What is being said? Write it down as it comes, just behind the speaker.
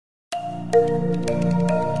Good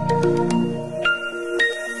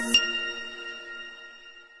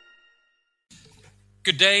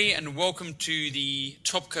day and welcome to the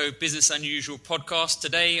Topco Business Unusual podcast.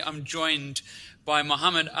 Today I'm joined by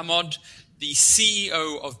Mohammed Ahmad, the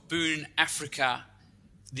CEO of Boon Africa,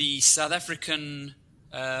 the South African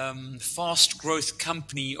fast growth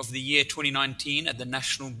company of the year 2019 at the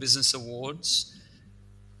National Business Awards.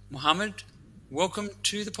 Mohammed, welcome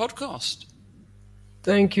to the podcast.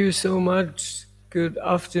 Thank you so much. Good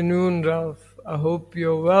afternoon, Ralph. I hope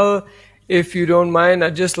you're well. If you don't mind,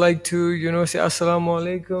 I'd just like to, say Assalamu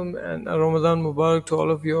alaikum and Ramadan Mubarak to all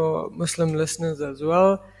of your Muslim listeners as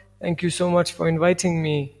well. Thank you so much for inviting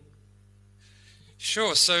me.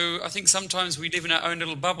 Sure. So I think sometimes we live in our own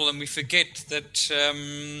little bubble and we forget that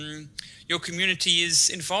your community is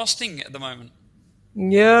in fasting at the moment.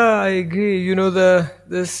 Yeah, I agree.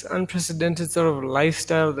 This unprecedented sort of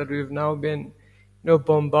lifestyle that we've now been,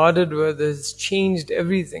 bombarded with has changed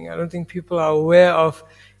everything. I don't think people are aware of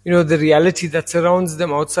the reality that surrounds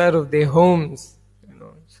them outside of their homes,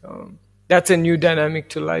 so that's a new dynamic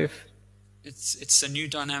to life. It's a new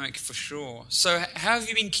dynamic for sure. So how have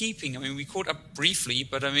you been keeping? I mean, we caught up briefly,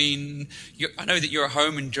 but I mean, I know that you're at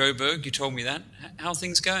home in Joburg, you told me that. How are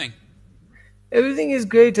things going? Everything is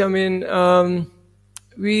great. I mean,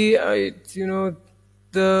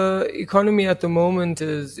 the economy at the moment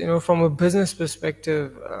is, from a business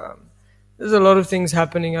perspective, there's a lot of things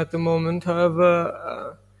happening at the moment.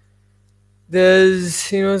 However,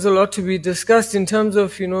 there's a lot to be discussed in terms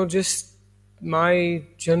of just my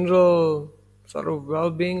general sort of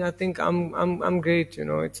well-being. I think I'm great.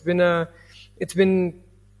 It's been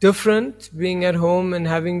different being at home and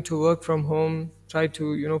having to work from home. Try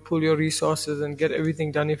to pool your resources and get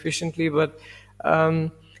everything done efficiently. But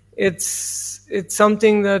it's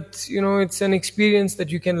something that it's an experience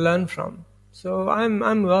that you can learn from. So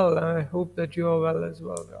I'm well. I hope that you are well as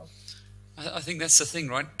well, Ralph. I think that's the thing,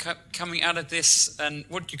 right? Coming out of this and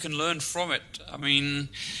what you can learn from it. I mean,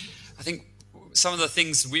 I think some of the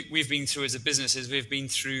things we've been through as a business is we've been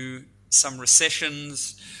through some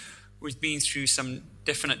recessions, we've been through some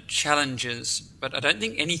definite challenges, but I don't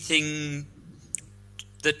think anything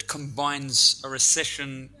that combines a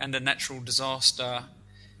recession and a natural disaster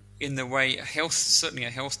in the way certainly a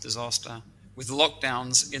health disaster, with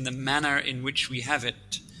lockdowns in the manner in which we have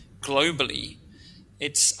it globally.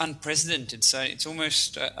 It's unprecedented. So it's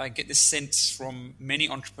almost, I get this sense from many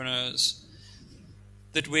entrepreneurs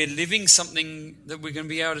that we're living something that we're going to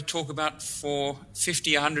be able to talk about for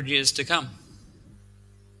 50, 100 years to come.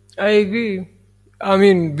 I agree. I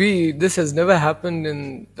mean, this has never happened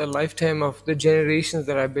in the lifetime of the generations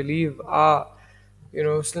that I believe are,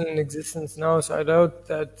 still in existence now. So I doubt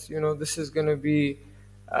that, this is going to be,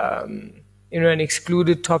 an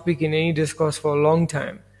excluded topic in any discourse for a long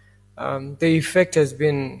time. The effect has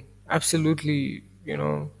been absolutely,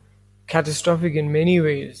 catastrophic in many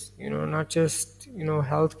ways, not just,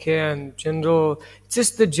 healthcare and general, it's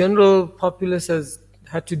just the general populace has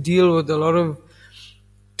had to deal with a lot of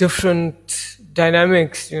different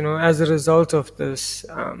dynamics, as a result of this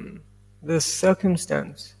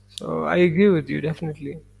circumstance. So I agree with you,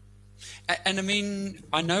 definitely. And I mean,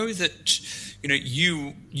 I know that,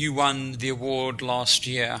 you won the award last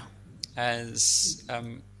year as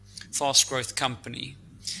fast growth company.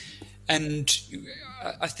 And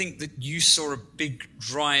I think that you saw a big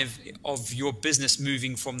drive of your business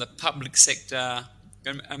moving from the public sector.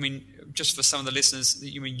 I mean, just for some of the listeners,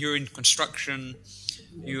 you're in construction,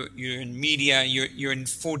 you're in media, you're in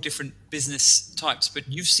 4 different business types, but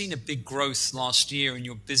you've seen a big growth last year in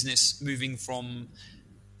your business moving from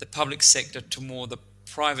the public sector to more the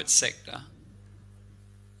private sector.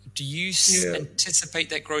 Do you anticipate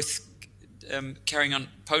that growth carrying on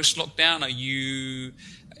post-lockdown?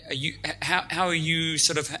 How are you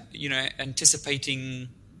sort of, anticipating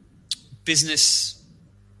business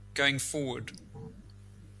going forward?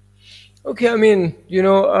 Okay, I mean,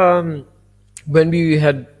 when we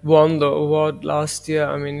had won the award last year,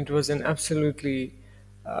 I mean, it was an absolutely,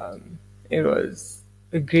 it was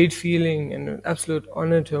a great feeling and an absolute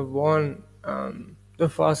honor to have won the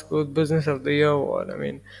Fast Growth Business of the Year award. I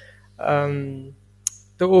mean,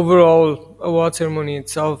 the overall award ceremony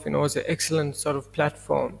itself, was an excellent sort of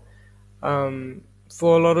platform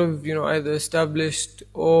for a lot of, either established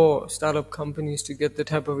or startup companies to get the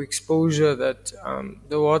type of exposure that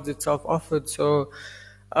the awards itself offered. So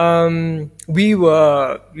we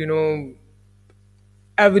were,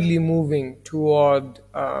 avidly moving toward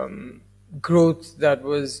growth that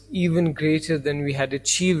was even greater than we had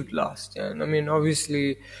achieved last year. And I mean,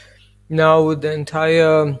 obviously, now with the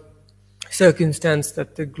entire circumstance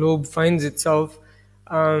that the globe finds itself,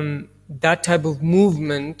 that type of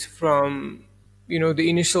movement from, the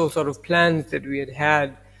initial sort of plans that we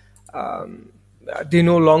had. Um, they're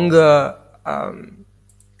no longer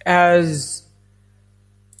as,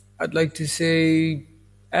 I'd like to say,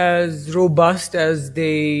 as robust as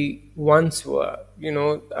they once were.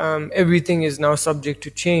 Everything is now subject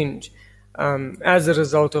to change as a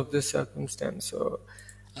result of this circumstance. So,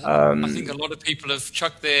 I think a lot of people have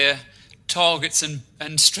chucked their targets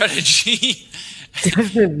and strategy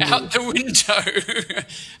definitely, out the window.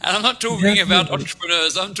 And I'm not talking about definitely,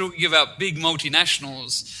 entrepreneurs. I'm talking about big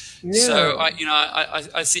multinationals. So yeah.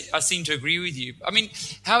 I seem to agree with you. I mean,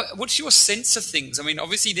 what's your sense of things? I mean,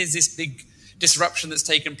 obviously there's this big disruption that's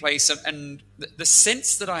taken place, and the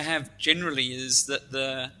sense that I have generally is that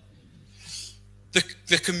the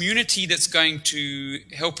community that's going to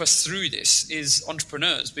help us through this is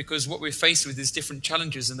entrepreneurs, because what we're faced with is different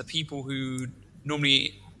challenges, and the people who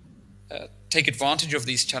normally take advantage of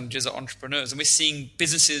these challenges are entrepreneurs. And we're seeing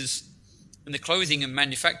businesses in the clothing and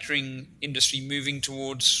manufacturing industry moving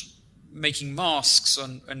towards making masks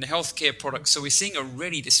and healthcare products. So we're seeing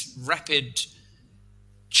already this rapid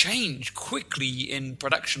change quickly in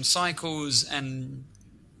production cycles and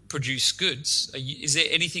produce goods. Is there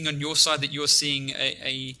anything on your side that you're seeing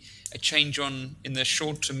a change on in the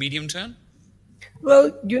short to medium term?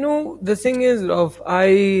 Well, the thing is,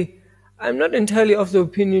 I'm not entirely of the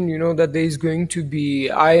opinion, that there is going to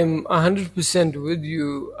be. I am 100% with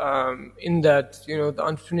you in that, the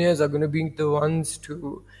entrepreneurs are going to be the ones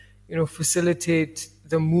to, facilitate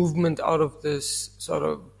the movement out of this sort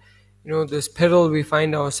of, this peril we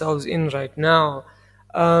find ourselves in right now.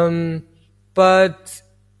 But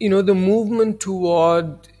the movement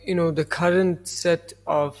toward, the current set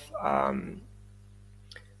of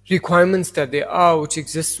requirements that there are, which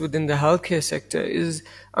exist within the healthcare sector,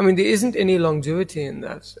 there isn't any longevity in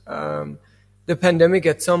that. The pandemic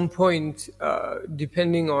at some point,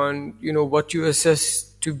 depending on, what you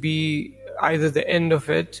assess to be either the end of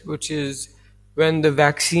it, which is when the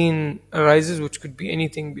vaccine arises, which could be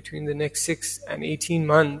anything between the next 6 and 18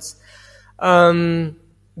 months,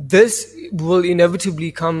 this will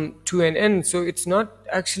inevitably come to an end. So it's not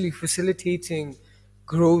actually facilitating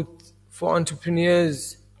growth for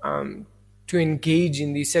entrepreneurs to engage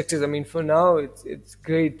in these sectors. I mean, for now, it's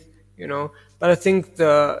great, but I think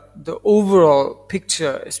the overall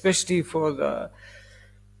picture, especially for the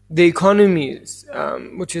economies,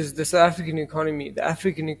 which is the South African economy, the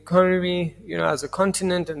African economy, as a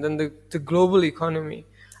continent, and then the global economy,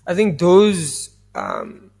 I think those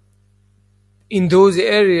in those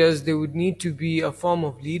areas there would need to be a form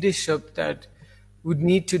of leadership that would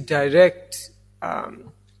need to direct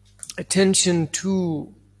attention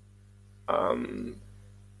to the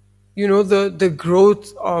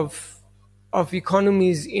growth of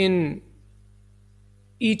economies in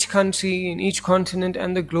each country, in each continent,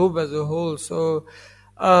 and the globe as a whole. So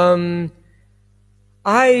I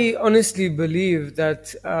honestly believe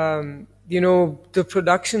that the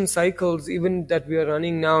production cycles, even that we are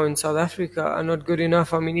running now in South Africa, are not good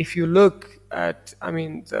enough. I mean, if you look at,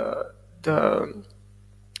 the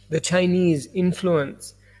Chinese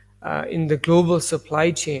influence in the global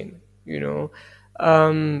supply chain,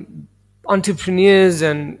 entrepreneurs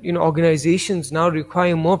and organizations now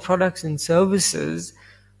require more products and services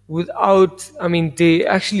they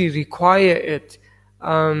actually require it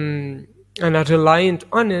and are reliant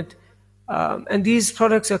on it. And these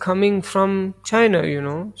products are coming from China,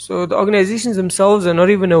 So the organizations themselves are not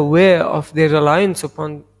even aware of their reliance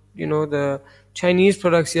upon, the Chinese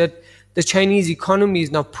products, yet the Chinese economy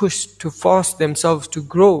is now pushed to force themselves to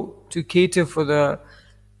grow, to cater for the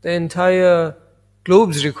entire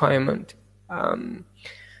globe's requirement.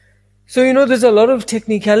 So, there's a lot of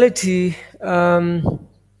technicality,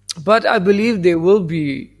 but I believe there will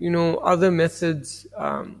be, other methods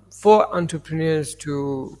for entrepreneurs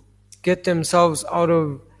to get themselves out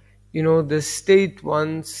of, the state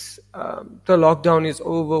once the lockdown is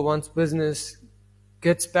over, once business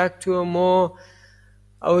gets back to a more,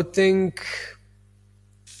 I think,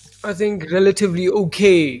 relatively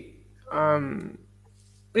okay.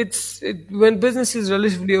 When business is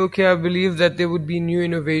relatively okay, I believe that there would be new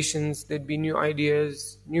innovations, there'd be new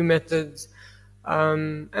ideas, new methods,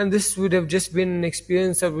 and this would have just been an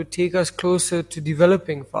experience that would take us closer to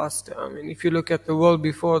developing faster. I mean, if you look at the world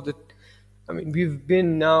before that, we've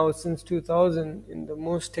been now since 2000 in the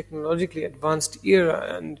most technologically advanced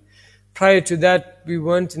era, and prior to that, we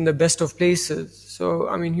weren't in the best of places.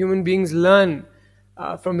 So, human beings learn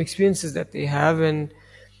from experiences that they have, and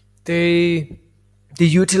they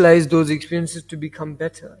utilize those experiences to become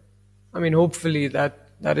better. Hopefully that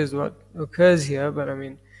is what occurs here, but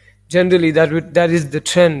generally that is the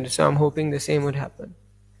trend. So I'm hoping the same would happen.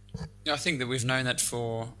 I think that we've known that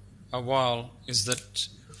for a while, is that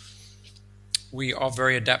we are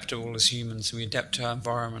very adaptable as humans. We adapt to our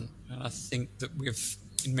environment. And I think that we've,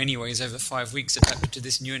 in many ways, over 5 weeks, adapted to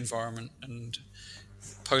this new environment. And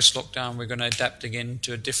post-lockdown, we're going to adapt again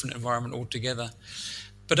to a different environment altogether.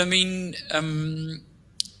 But I mean,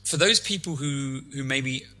 for those people who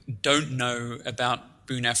maybe don't know about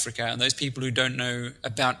Boon Africa, and those people who don't know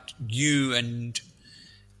about you and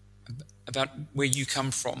about where you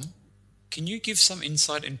come from, can you give some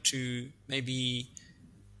insight into maybe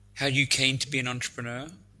how you came to be an entrepreneur?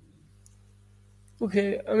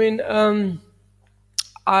 Okay, I mean,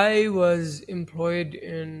 I was employed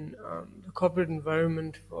in the corporate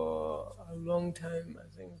environment for a long time. I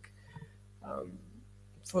think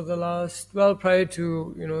for the last, well, prior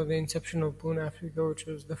to the inception of Boon Africa, which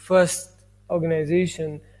was the first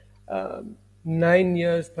organization. 9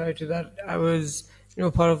 years prior to that, I was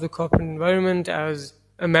part of the corporate environment. I was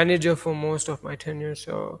a manager for most of my tenure,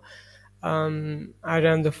 so I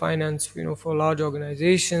ran the finance for large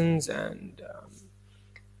organizations, and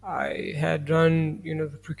I had run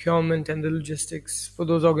the procurement and the logistics for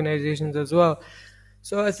those organizations as well.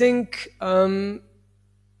 So I think I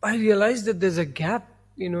realized that there's a gap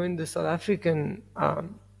in the South African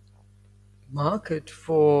market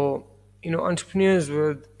for entrepreneurs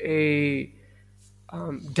with a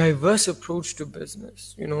diverse approach to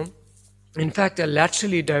business. In fact, a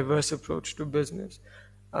laterally diverse approach to business.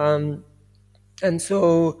 And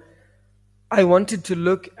so I wanted to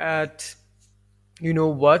look at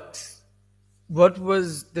what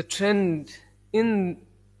was the trend in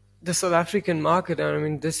the South African market. And I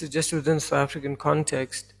mean, this is just within South African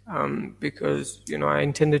context, because I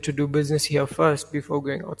intended to do business here first before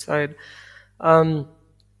going outside. And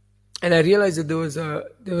I realized that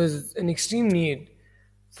there was an extreme need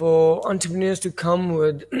for entrepreneurs to come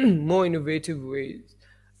with more innovative ways,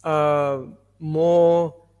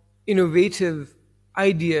 more innovative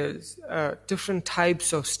ideas, different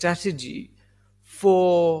types of strategy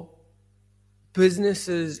for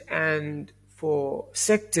businesses and for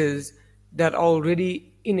sectors that are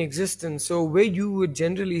already in existence. So where you would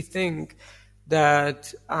generally think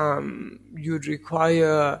that you'd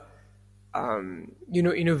require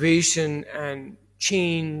innovation and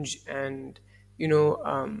change and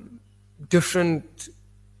different,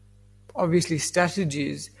 obviously,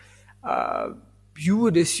 strategies, you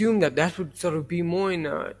would assume that would sort of be more in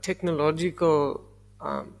a technological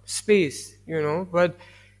space, but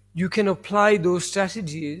you can apply those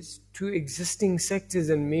strategies to existing sectors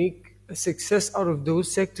and make a success out of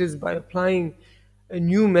those sectors by applying a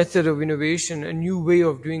new method of innovation, a new way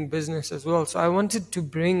of doing business as well. So I wanted to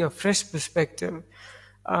bring a fresh perspective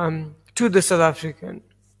to the South African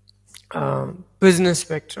business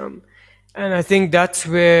spectrum. And I think that's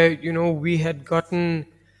where, we had gotten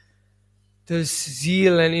this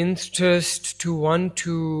zeal and interest to want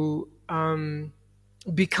to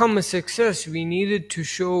become a success. We needed to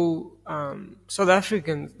show South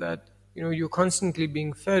Africans that, you're constantly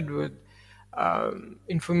being fed with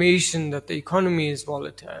information that the economy is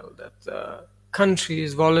volatile, that the country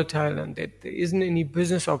is volatile, and that there isn't any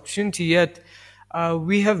business opportunity yet.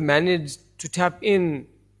 We have managed to tap in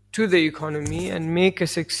to the economy and make a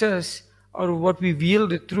success out of what we've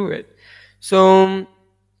yielded through it. So,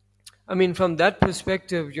 I mean, from that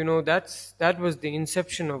perspective, that was the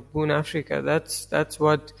inception of Boon Africa. That's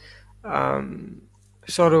what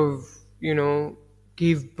sort of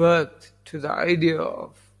gave birth to the idea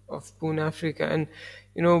of Boon Africa. And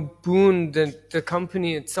Boon, the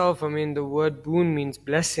company itself, I mean, the word boon means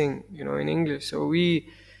blessing, in English. So we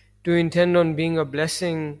do intend on being a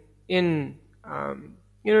blessing in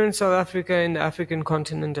in South Africa, in the African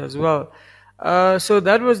continent as well. So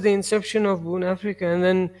that was the inception of Boon Africa. And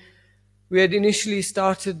then we had initially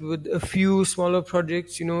started with a few smaller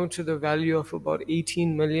projects, to the value of about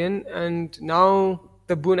 18 million. And now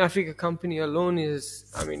the Boon Africa company alone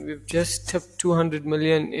we've just tipped 200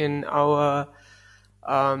 million in our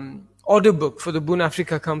order book for the Boon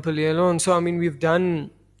Africa company alone. So, I mean, we've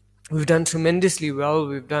done tremendously well.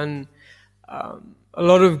 We've done a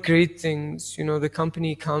lot of great things. The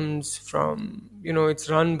company comes from, it's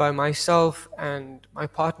run by myself and my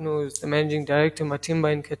partner, who's the managing director,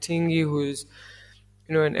 Matimba Nkatingi, who is,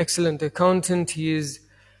 an excellent accountant.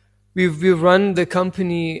 We've run the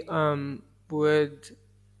company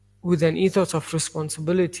with an ethos of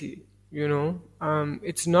responsibility.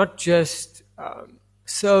 It's not just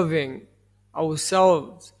serving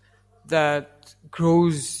ourselves that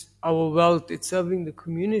grows our wealth. It's serving the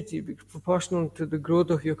community, because proportional to the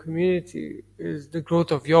growth of your community is the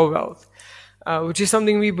growth of your wealth. which is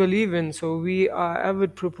something we believe in. So we are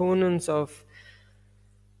avid proponents of,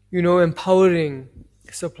 empowering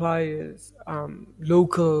suppliers,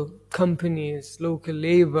 local companies, local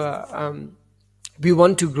labor. We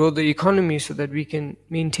want to grow the economy so that we can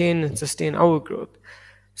maintain and sustain our growth.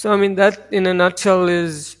 So, I mean, that in a nutshell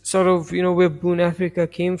is sort of, where Boon Africa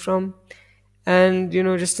came from. And,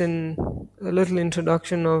 just in a little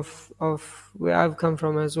introduction of where I've come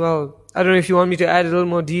from as well. I don't know if you want me to add a little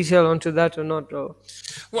more detail onto that or not, bro.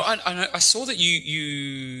 Well, I saw that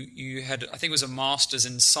you had, I think it was a master's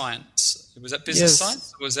in science. Was that business Yes.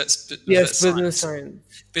 science? Or was that Yes, business science?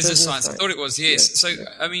 science. Business Business science. I science. thought it was, Yes. yes. So,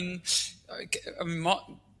 Yeah.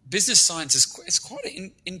 business science is it's quite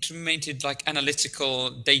an intimated, like analytical,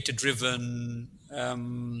 data-driven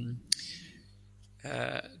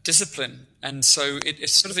discipline. And so it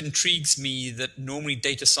sort of intrigues me that normally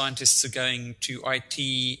data scientists are going to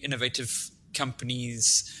IT, innovative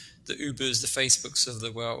companies, the Ubers, the Facebooks of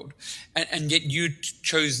the world, and yet you'd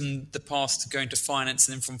chosen the path to go into finance,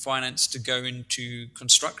 and then from finance to go into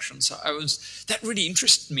construction. So that really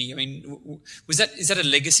interested me. I mean, is that a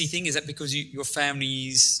legacy thing? Is that because your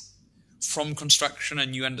family's from construction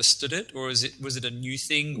and you understood it, or was it a new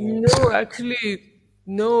thing? Or No, actually,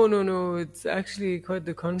 no, no, no. It's actually quite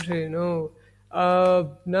the contrary. No,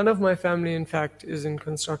 none of my family, in fact, is in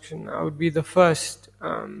construction. I would be the first.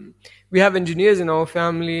 We have engineers in our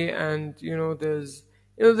family, and there's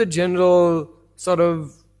the general sort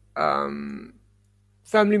of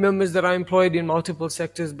family members that are employed in multiple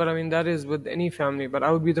sectors. But I mean, that is with any family. But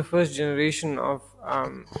I would be the first generation of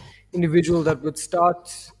individual that would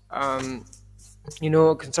start. A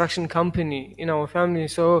construction company in our family.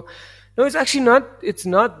 So, no, it's actually not. It's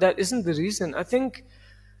not that. Isn't the reason? I think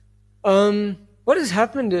what has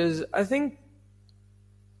happened is I think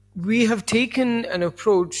we have taken an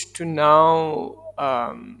approach to now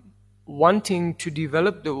wanting to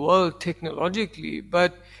develop the world technologically,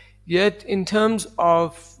 but yet in terms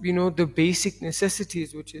of the basic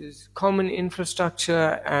necessities, which is common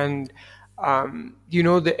infrastructure and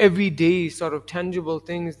the everyday sort of tangible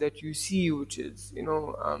things that you see, which is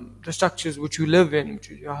the structures which you live in, which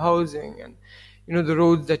is your housing, and the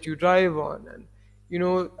roads that you drive on, and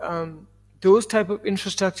those type of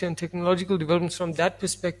infrastructure and technological developments from that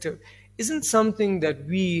perspective isn't something that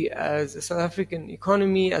we as a South African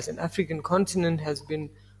economy, as an African continent, has been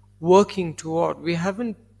working toward. We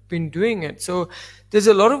haven't been doing it. So there's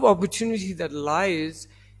a lot of opportunity that lies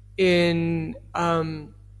in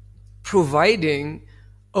providing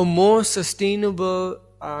a more sustainable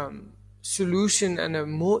solution and a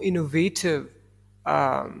more innovative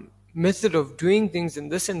method of doing things in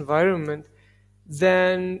this environment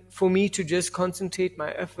than for me to just concentrate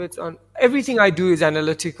my efforts on everything I do is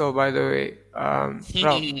analytical, by the way. Ralph,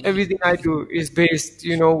 everything I do is based,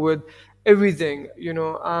 with everything,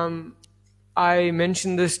 I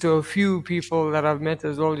mentioned this to a few people that I've met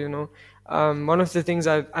as well, one of the things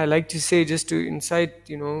I like to say just to incite,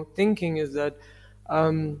 thinking is that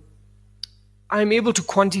I'm able to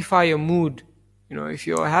quantify a mood. If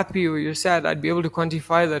you're happy or you're sad, I'd be able to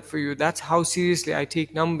quantify that for you. That's how seriously I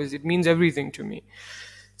take numbers. It means everything to me.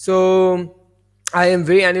 So I am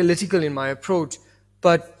very analytical in my approach.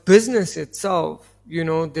 But business itself,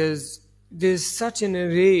 there's such an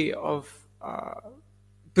array of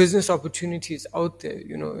business opportunities out there.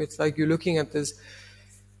 It's like you're looking at this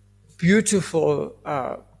beautiful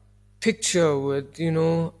picture with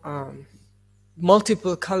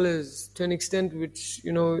multiple colors to an extent which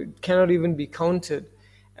cannot even be counted,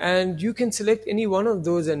 and you can select any one of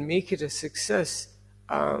those and make it a success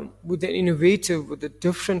with a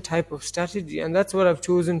different type of strategy. And that's what I've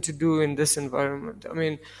chosen to do in this environment. I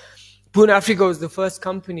mean, Boon Africa was the first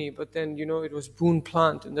company, but then it was Boon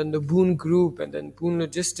Plant, and then the Boon Group, and then Boon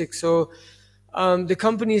Logistics. So the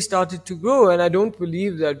company started to grow, and I don't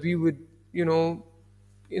believe that we would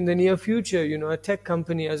in the near future, a tech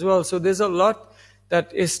company as well. So there's a lot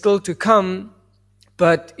that is still to come,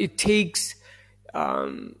 but it takes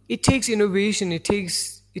innovation. It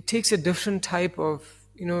takes a different type of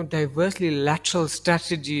diversely lateral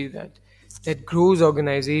strategy that grows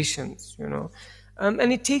organizations.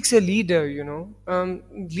 And it takes a leader.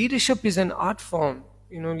 Leadership is an art form.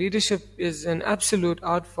 Leadership is an absolute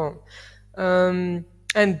art form. And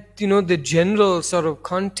the general sort of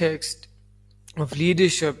context of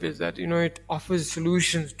leadership is that it offers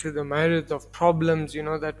solutions to the myriad of problems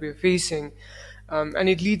that we're facing, and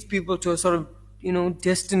it leads people to a sort of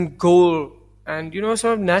destined goal and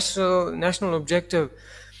sort of national objective.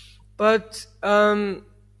 But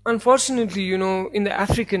unfortunately, in the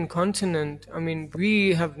African continent, I mean,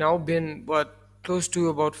 we have now been close to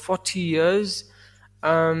about 40 years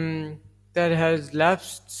that has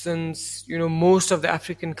lapsed since, most of the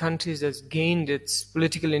African countries has gained its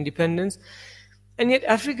political independence. And yet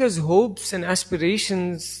Africa's hopes and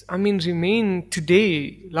aspirations, remain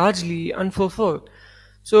today largely unfulfilled.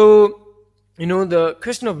 So, the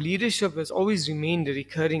question of leadership has always remained a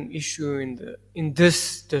recurring issue in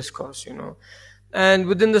this discourse. And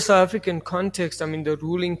within the South African context, the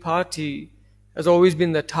ruling party has always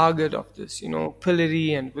been the target of this,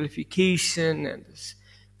 pillory and vilification and this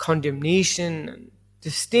condemnation and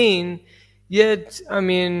disdain. Yet,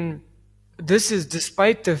 this is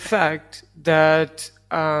despite the fact that,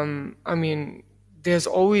 there's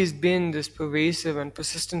always been this pervasive and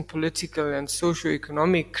persistent political and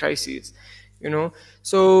socio-economic crises,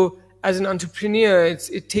 So, as an entrepreneur,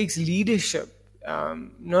 it takes leadership.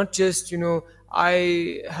 Not just,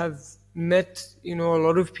 I have met, a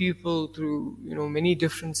lot of people through, many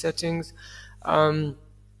different settings,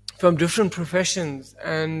 from different professions.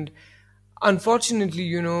 And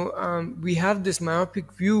unfortunately, we have this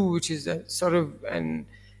myopic view, which is a sort of an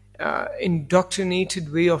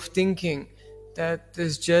indoctrinated way of thinking, that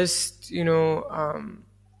there's just,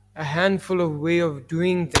 a handful of way of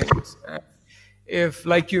doing things. If,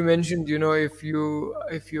 like you mentioned, if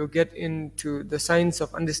you get into the science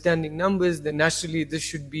of understanding numbers, then naturally this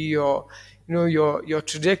should be your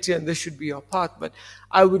trajectory, and this should be your path. But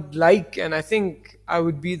I would like, and I think I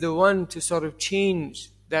would be the one to sort of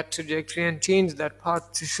change that trajectory and change that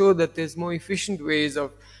path, to show that there's more efficient ways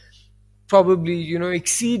of probably,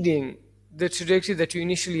 exceeding the trajectory that you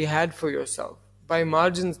initially had for yourself by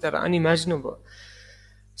margins that are unimaginable.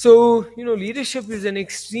 So, leadership is an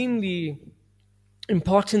extremely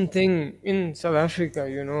important thing in South Africa.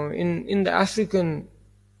 In the African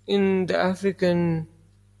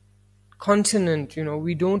continent,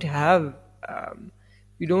 we don't have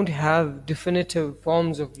definitive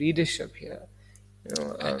forms of leadership here.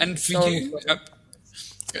 And for you,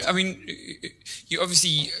 you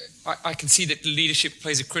obviously, I can see that leadership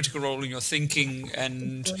plays a critical role in your thinking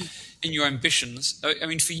and in your ambitions.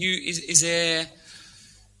 For you, is there,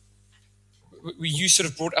 were you sort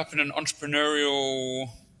of brought up in an entrepreneurial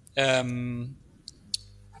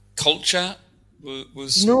culture?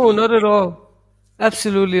 No, not at all.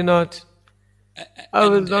 Absolutely not. I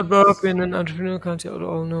was not brought up in an entrepreneurial culture at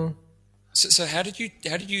all. No. So how did you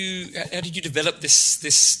develop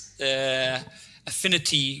this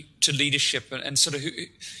affinity to leadership, and sort of,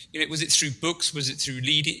 was it through books, was it through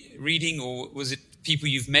reading, or was it people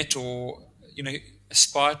you've met or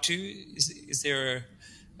aspire to? Is there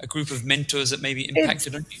a group of mentors that maybe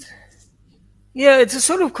impacted on you? Yeah, it's a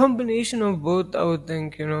sort of combination of both, I would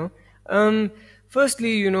think.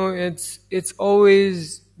 Firstly, it's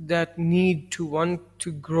always that need to want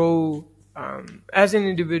to grow as an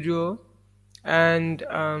individual, and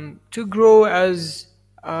to grow as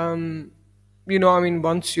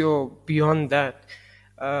once you're beyond that,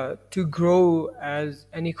 to grow as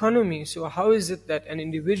an economy. So how is it that an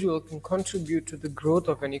individual can contribute to the growth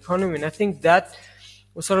of an economy? And I think that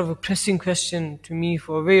was sort of a pressing question to me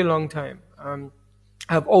for a very long time.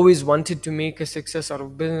 I've always wanted to make a success out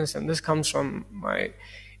of business, and this comes from my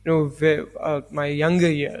my younger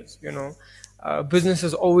years. Business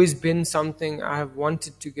has always been something I have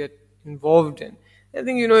wanted to get involved in. I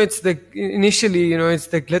think it's initially it's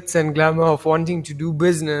the glitz and glamour of wanting to do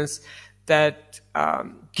business that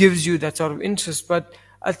gives you that sort of interest. But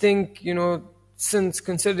I think since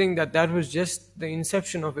considering that was just the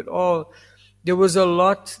inception of it all, there was a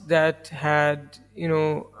lot that had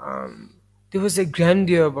there was a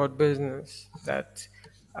grandeur about business that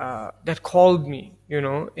called me.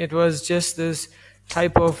 It was just this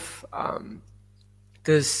type of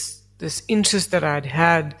this interest that I'd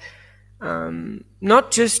had,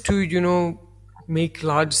 not just to make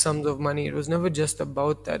large sums of money. It was never just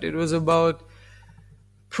about that. It was about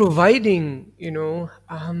providing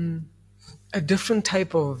a different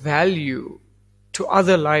type of value to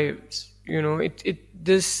other lives.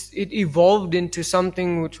 It evolved into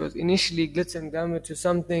something which was initially glitz and glamour to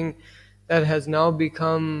something that has now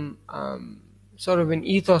become sort of an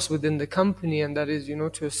ethos within the company, and that is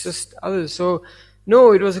to assist others. So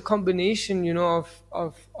no, it was a combination of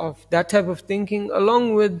that type of thinking,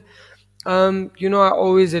 along with I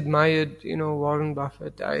always admired Warren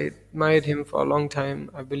Buffett. I admired him for a long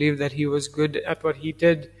time. I believe that he was good at what he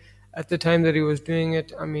did at the time that he was doing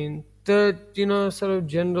it. The sort of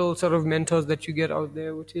general sort of mentors that you get out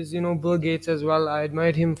there, which is Bill Gates as well. I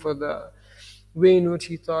admired him for the way in which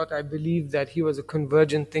he thought. I believe that he was a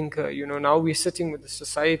convergent thinker. Now we're sitting with a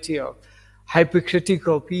society of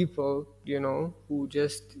hypercritical people, who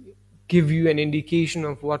just give you an indication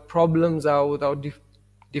of what problems are without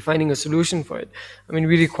defining a solution for it. I mean,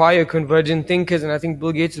 we require convergent thinkers, and I think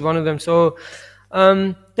Bill Gates is one of them. So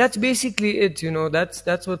that's basically it.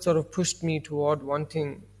 That's what sort of pushed me toward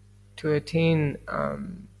wanting to attain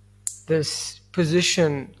this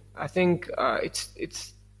position. I think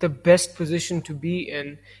it's the best position to be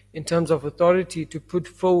in terms of authority, to put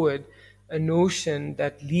forward a notion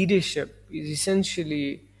that leadership is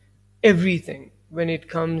essentially everything when it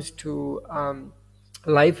comes to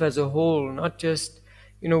life as a whole, not just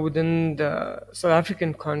within the South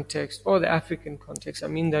African context or the African context. I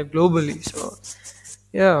mean that globally. So,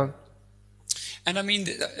 yeah. And I mean,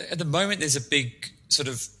 at the moment, there's a big sort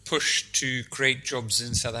of push to create jobs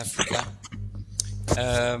in South Africa.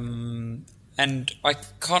 And I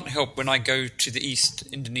can't help when I go to the East,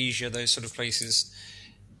 Indonesia, those sort of places,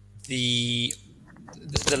 the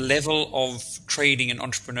level of trading and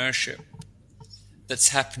entrepreneurship that's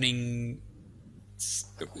happening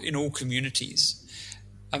in all communities.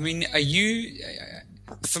 I mean, are you,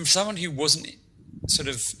 from someone who wasn't sort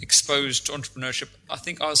of exposed to entrepreneurship, I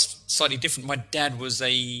think I was slightly different. My dad was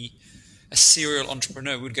a serial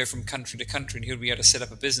entrepreneur. We'd go from country to country and he would be able to set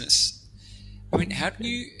up a business. I mean, how do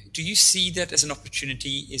you see that as an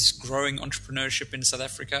opportunity? Is growing entrepreneurship in South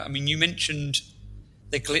Africa? I mean, you mentioned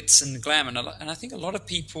the glitz and glam, and I think a lot of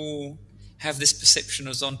people have this perception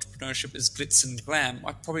of entrepreneurship as glitz and glam.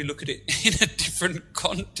 I probably look at it in a different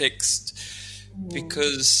context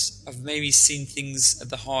because I've maybe seen things at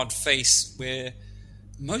the hard face where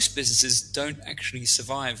most businesses don't actually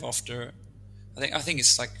survive after. I think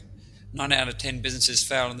it's like 9 out of 10 businesses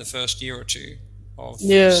fail in the first year or two of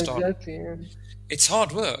start. Exactly. Yeah. It's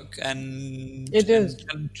hard work, and it is.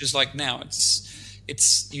 And just like now,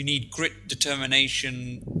 it's you need grit,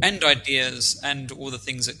 determination, and ideas, and all the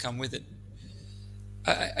things that come with it.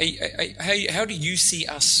 How do you see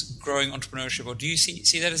us growing entrepreneurship, or do you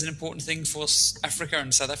see that as an important thing for Africa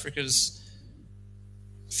and South Africa's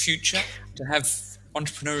future, to have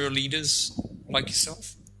entrepreneurial leaders like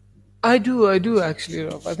yourself? I do actually,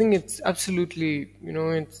 Rob. I think it's absolutely,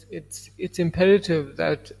 it's imperative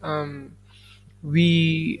that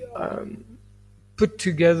we put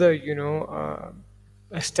together,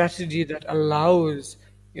 a strategy that allows,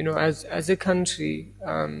 as a country,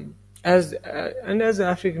 and as the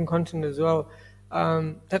African continent as well,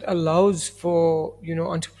 that allows for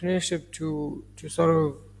entrepreneurship to sort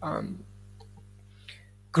of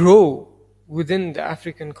grow within the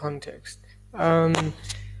African context.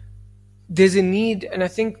 There's a need, and I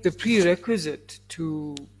think the prerequisite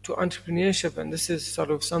to entrepreneurship, and this is sort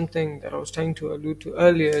of something that I was trying to allude to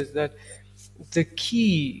earlier, is that the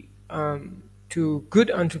key to good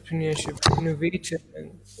entrepreneurship, innovation,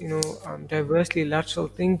 and diversely lateral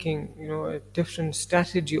thinking, a different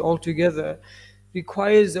strategy altogether,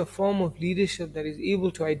 requires a form of leadership that is able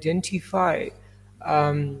to identify,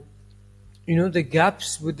 the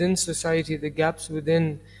gaps within society, the gaps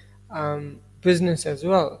within business as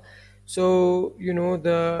well. So,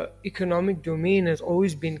 the economic domain has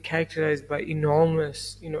always been characterized by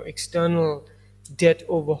enormous, external debt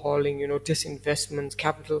overhauling, disinvestments,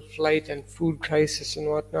 capital flight, and food crisis and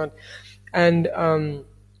whatnot. And,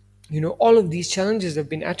 all of these challenges have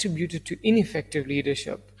been attributed to ineffective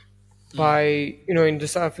leadership by, in the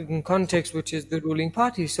South African context, which is the ruling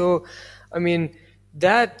party. So, I mean,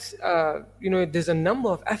 that, there's a number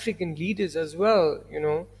of African leaders as well,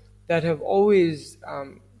 that have always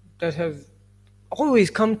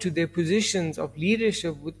come to their positions of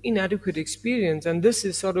leadership with inadequate experience, and this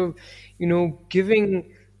is sort of, giving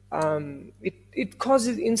it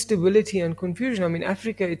causes instability and confusion. I mean,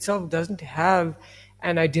 Africa itself doesn't have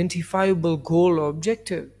an identifiable goal or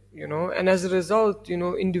objective, and as a result,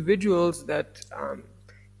 individuals that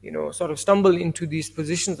sort of stumble into these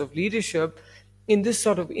positions of leadership in this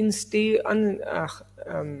sort of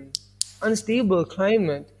unstable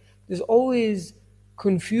climate, there's always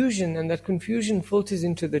confusion, and that confusion filters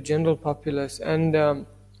into the general populace. And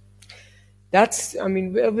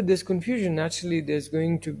wherever there's confusion, naturally there's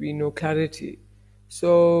going to be no clarity.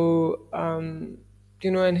 So,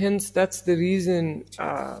 and hence that's the reason,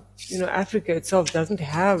 Africa itself doesn't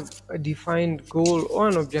have a defined goal or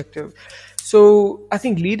an objective. So I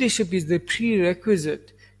think leadership is the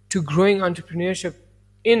prerequisite to growing entrepreneurship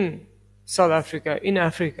in South Africa, in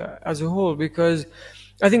Africa as a whole, because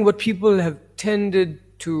I think what people have tended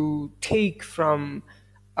to take from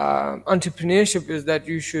entrepreneurship is that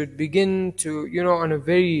you should begin to, on a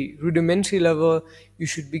very rudimentary level, you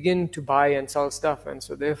should begin to buy and sell stuff, and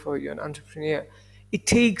so therefore you're an entrepreneur. It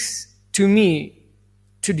takes, to me,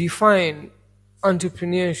 to define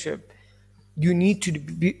entrepreneurship, you need to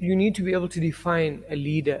be able to define a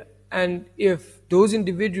leader. And if those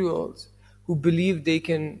individuals who who believe they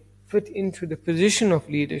can fit into the position of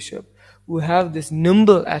leadership, who have this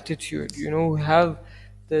nimble attitude, who have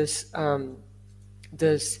this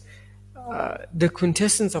the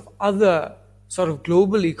quintessence of other sort of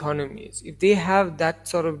global economies. If they have that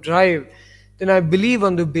sort of drive, then I believe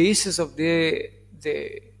on the basis of they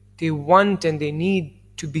want and they need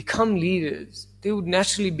to become leaders, they would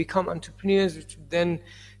naturally become entrepreneurs, which would then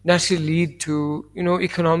naturally lead to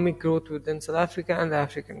economic growth within South Africa and the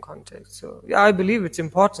African context. So yeah, I believe it's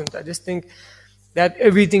important. I just think that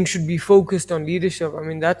everything should be focused on leadership. I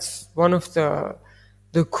mean, that's one of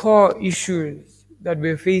the core issues that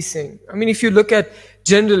we're facing. I mean, if you look at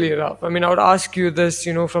generally, Ralph, I mean, I would ask you this,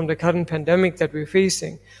 from the current pandemic that we're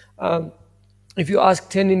facing. If you ask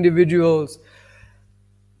 10 individuals,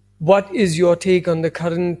 what is your take on the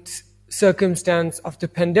current circumstance of the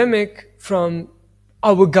pandemic from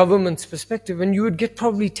our government's perspective? And you would get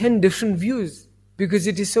probably 10 different views because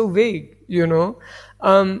it is so vague,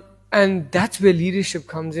 and that's where leadership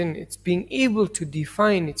comes in. It's being able to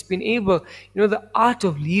define, it's being able, the art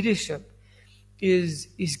of leadership is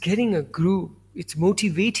getting a group, it's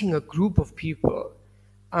motivating a group of people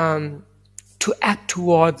to act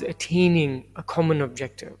towards attaining a common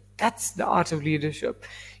objective. That's the art of leadership.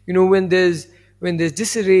 When there's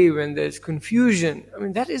disarray, when there's confusion, I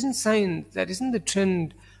mean, that isn't science, that isn't the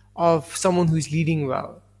trend of someone who's leading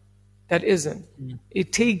well. That isn't.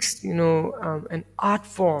 It takes, an art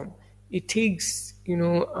form. It takes,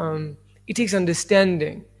 it takes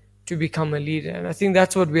understanding to become a leader. And I think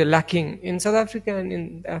that's what we're lacking in South Africa and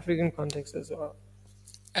in the African context as well.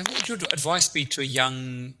 And what would your advice be to a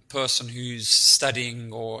young person who's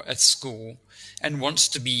studying or at school and wants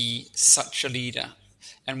to be such a leader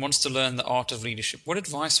and wants to learn the art of leadership? What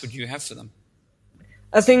advice would you have for them?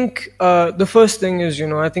 I think the first thing is,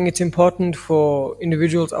 I think it's important for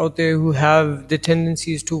individuals out there who have the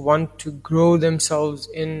tendencies to want to grow themselves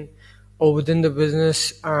in or within the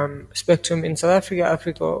business spectrum in South Africa,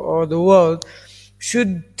 Africa, or the world,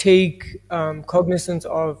 should take cognizance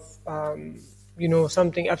of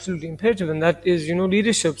something absolutely imperative, and that is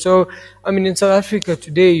leadership. So I mean, in South Africa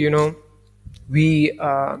today,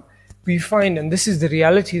 we find, and this is the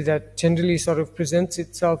reality that generally sort of presents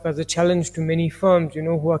itself as a challenge to many firms,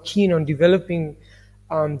 who are keen on developing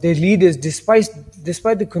their leaders despite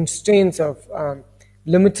the constraints of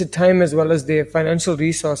limited time as well as their financial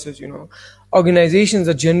resources. Organizations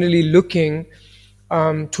are generally looking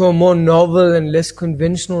to a more novel and less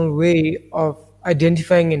conventional way of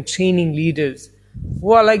identifying and training leaders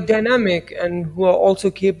who are dynamic and who are also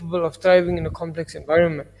capable of thriving in a complex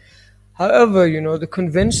environment. However, the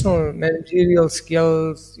conventional managerial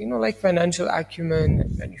skills, like financial acumen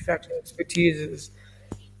and manufacturing expertise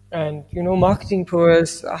and, marketing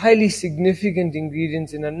prowess are highly significant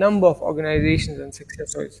ingredients in a number of organizations and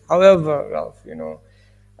success stories. However, Ralph,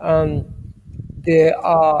 they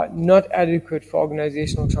are not adequate for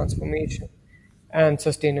organizational transformation and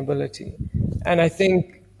sustainability. And I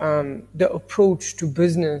think the approach to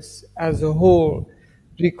business as a whole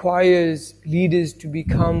requires leaders to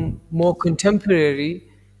become more contemporary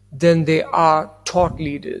than they are taught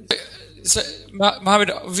leaders. So,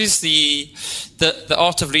 Mohammed, obviously, the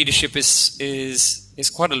art of leadership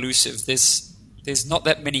is quite elusive. There's not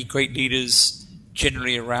that many great leaders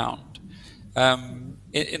generally around.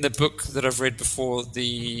 In the book that I've read before,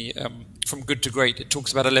 From Good to Great, it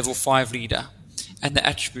talks about a level 5 leader and the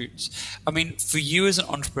attributes. I mean, for you as an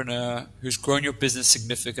entrepreneur who's grown your business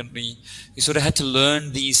significantly, you sort of had to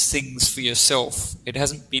learn these things for yourself. It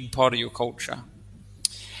hasn't been part of your culture.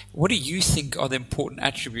 What do you think are the important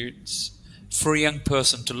attributes for a young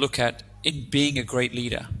person to look at in being a great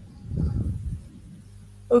leader?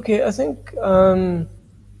 Okay, I think the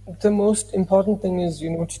most important thing is,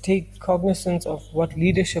 to take cognizance of what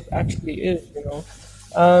leadership actually is,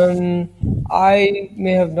 I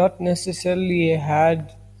may have not necessarily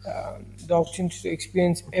had the opportunity to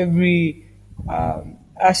experience every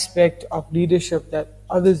aspect of leadership that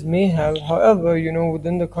others may have. However,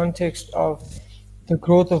 within the context of the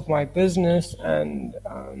growth of my business and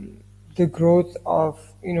the growth of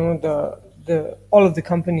the all of the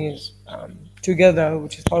companies together,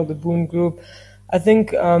 which is part of the Boon Group, I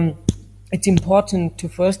think it's important to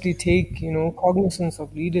firstly take cognizance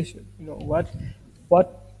of leadership.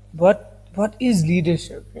 What is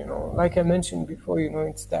leadership? Like I mentioned before,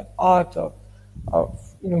 it's that art of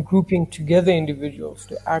grouping together individuals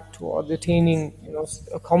to act toward attaining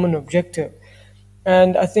a common objective.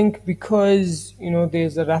 And I think because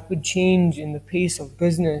there's a rapid change in the pace of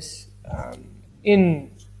business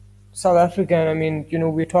in South Africa, and I mean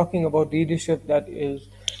we're talking about leadership that is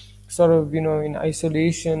sort of in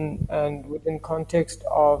isolation and within context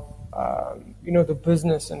of the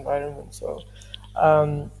business environment. So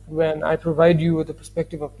when I provide you with the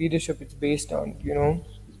perspective of leadership, it's based on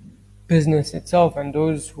business itself and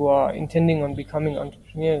those who are intending on becoming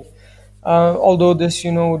entrepreneurs. Although this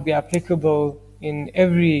would be applicable in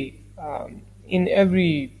every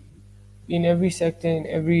sector, in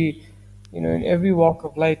every walk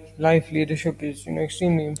of life, leadership is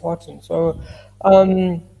extremely important. So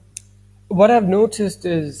what I've noticed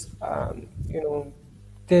is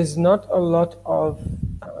there's not a lot of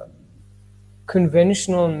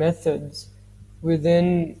conventional methods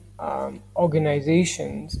within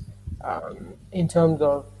organizations in terms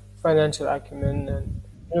of financial acumen and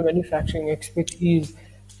manufacturing expertise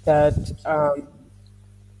that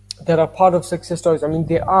that are part of success stories. I mean,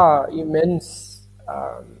 there are immense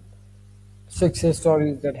success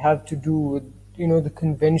stories that have to do with the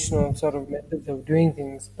conventional sort of methods of doing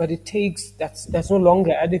things, but that's no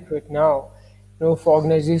longer adequate now. For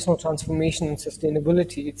organizational transformation and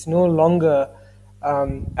sustainability, it's no longer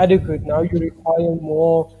adequate now. You require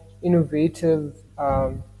more innovative,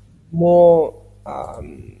 more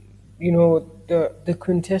the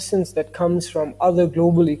quintessence that comes from other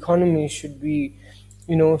global economies should be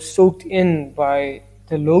soaked in by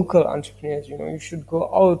the local entrepreneurs. You should go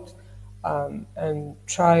out and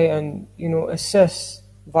try and assess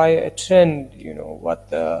via a trend what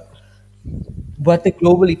the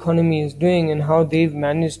global economy is doing and how they've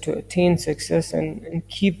managed to attain success and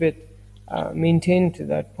keep it maintained to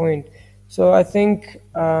that point. So I think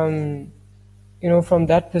from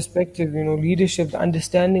that perspective, leadership, the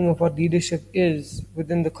understanding of what leadership is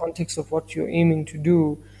within the context of what you're aiming to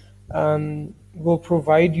do, will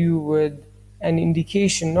provide you with an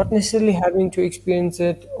indication, not necessarily having to experience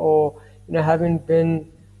it or having been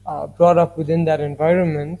brought up within that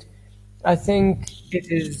environment. I think it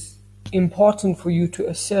is important for you to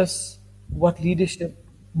assess what leadership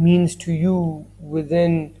means to you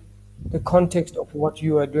within the context of what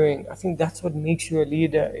you are doing. I think that's what makes you a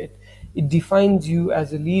leader. It defines you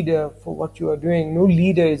as a leader for what you are doing. No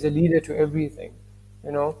leader is a leader to everything,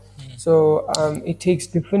 So it takes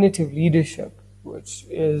definitive leadership, which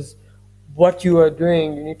is what you are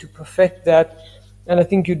doing. You need to perfect that, and I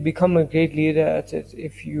think you'd become a great leader at it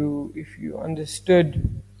if you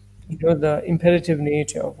understood the imperative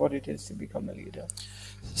nature of what it is to become a leader.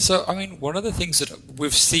 So, I mean, one of the things that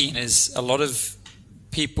we've seen is a lot of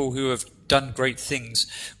people who have done great things,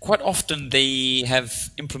 quite often they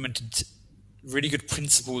have implemented really good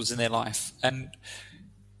principles in their life. And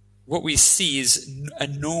what we see is a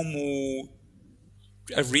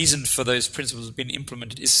reason for those principles being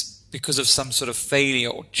implemented is because of some sort of failure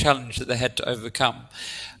or challenge that they had to overcome.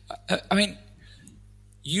 I mean,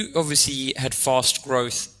 you obviously had fast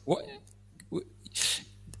growth.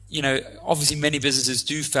 Obviously many businesses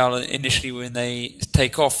do fail initially when they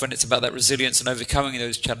take off, and it's about that resilience and overcoming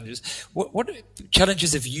those challenges. What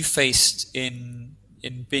challenges have you faced in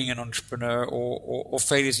being an entrepreneur, or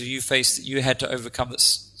failures have you faced that you had to overcome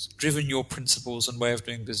that's driven your principles and way of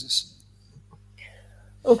doing business?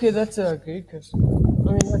 Okay, that's a great question.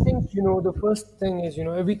 I mean, I think, the first thing is,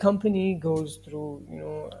 every company goes through,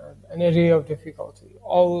 an array of difficulty.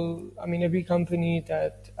 Every company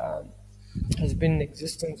that has been in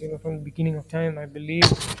existence, from the beginning of time, I believe,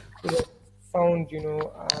 would have found,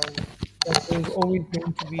 that there's always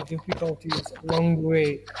going to be difficulties along the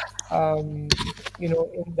way,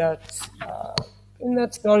 in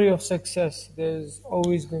that story of success, there's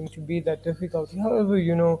always going to be that difficulty. However,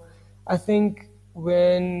 I think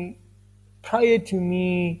when prior to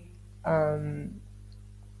me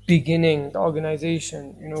beginning the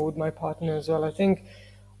organization, with my partner as well, I think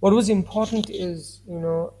what was important is,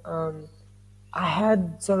 I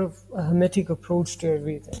had sort of a hermetic approach to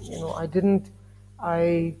everything.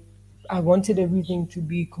 I wanted everything to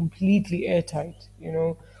be completely airtight,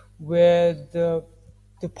 where the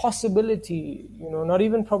possibility, not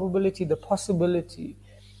even probability, the possibility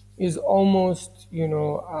is almost,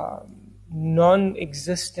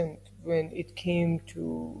 non-existent when it came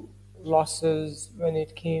to losses, when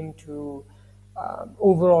it came to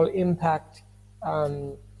overall impact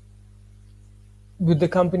with the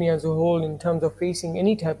company as a whole in terms of facing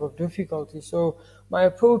any type of difficulty. So my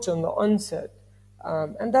approach on the onset,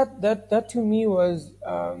 and that to me was,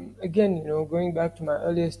 again, going back to my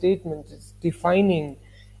earlier statement, is defining,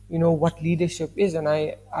 what leadership is. And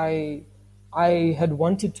I had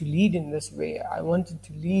wanted to lead in this way. I wanted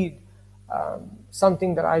to lead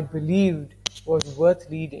something that I believed was worth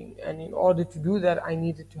leading. And in order to do that, I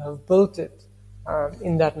needed to have built it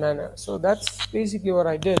in that manner. So that's basically what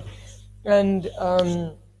I did. And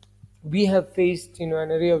we have faced, an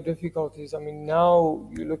array of difficulties. I mean, now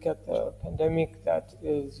you look at the pandemic that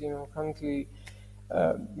is, currently,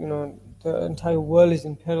 the entire world is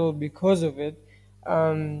in peril because of it.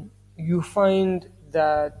 You find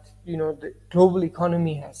that, the global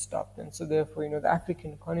economy has stopped, and so therefore, the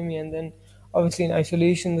African economy, and then obviously in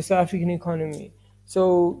isolation, the South African economy.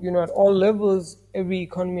 So, at all levels, every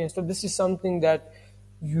economy has stopped. This is something that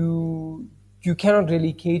you you cannot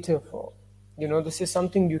really cater for. This is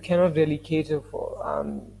something you cannot really cater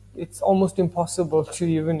for. It's almost impossible to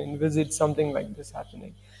even envisage something like this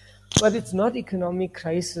happening. But it's not economic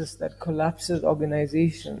crisis that collapses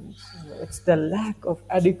organizations. It's the lack of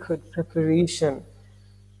adequate preparation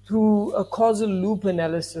through a causal loop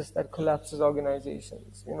analysis that collapses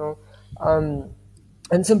organizations.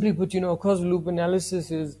 And simply put, a causal loop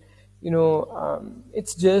analysis is,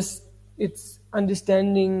 it's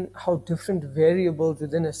understanding how different variables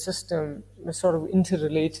within a system are sort of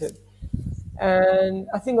interrelated. And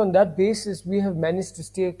I think on that basis, we have managed to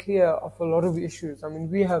steer clear of a lot of issues. I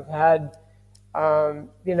mean, we have had, and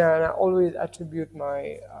I always attribute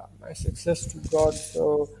my success to God.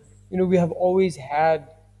 So, we have always had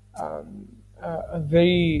a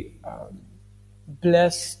very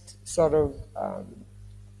blessed sort of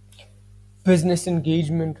business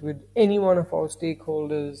engagement with any one of our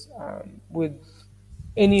stakeholders, with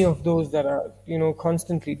any of those that are,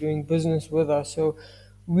 constantly doing business with us. So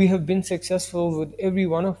we have been successful with every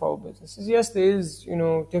one of our businesses. Yes, there is,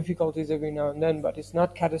 difficulties every now and then, but it's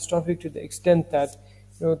not catastrophic to the extent that,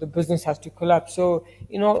 the business has to collapse. So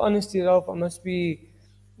in all honesty, Ralph, I must be,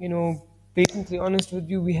 blatantly honest with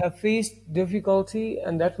you. We have faced difficulty,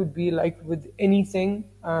 and that would be like with anything.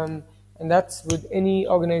 And that's with any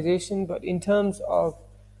organization. But in terms of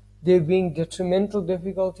there being detrimental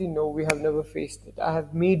difficulty, no, we have never faced it. I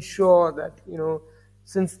have made sure that,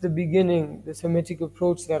 since the beginning, the Semitic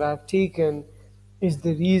approach that I've taken is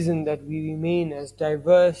the reason that we remain as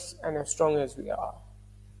diverse and as strong as we are.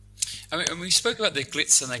 I mean, we spoke about the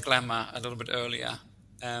glitz and the glamour a little bit earlier,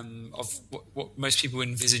 of what most people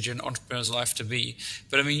envisage an entrepreneur's life to be.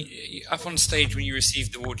 But I mean, up on stage when you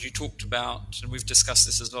received the award, you talked about, and we've discussed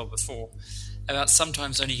this as well before, about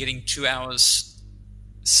sometimes only getting 2 hours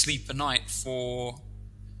sleep a night for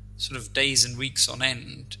sort of days and weeks on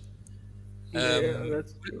end. Was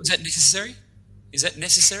that necessary? Is that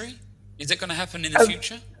necessary? Is that going to happen in the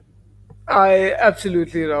future? I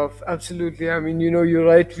absolutely, Ralph. Absolutely. I mean, you're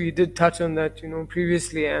right. We did touch on that,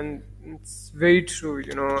 previously, and it's very true.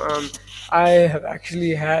 I have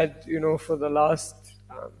actually had, for the last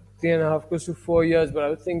 3.5, close to 4 years, but I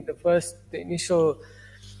would think the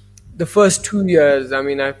first 2 years, I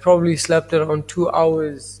mean, I probably slept around 2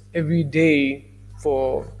 hours every day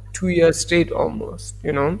for 2 years straight almost,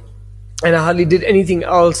 and I hardly did anything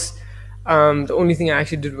else. The only thing I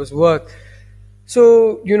actually did was work.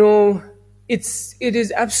 So, it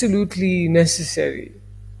is absolutely necessary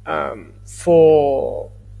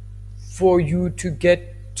for you to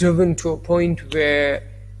get driven to a point where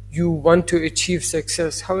you want to achieve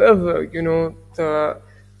success. However,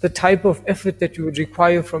 the type of effort that you would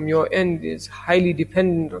require from your end is highly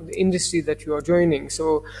dependent on the industry that you are joining.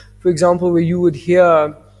 So, for example, where you would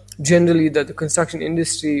hear generally that the construction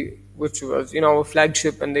industry, which was, our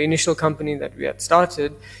flagship and the initial company that we had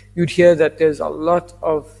started, you'd hear that there's a lot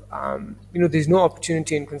of, there's no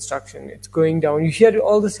opportunity in construction. It's going down. You hear it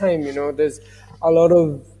all the time, there's a lot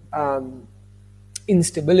of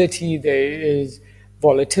instability, there is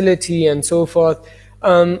volatility and so forth.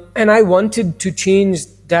 And I wanted to change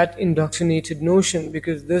that indoctrinated notion,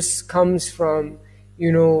 because this comes from,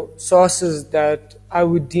 sources that I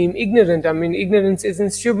would deem ignorant. I mean, ignorance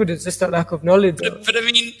isn't stupid, it's just a lack of knowledge. But I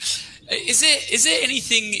mean, is there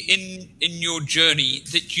anything in your journey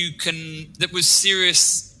that was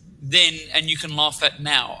serious then and you can laugh at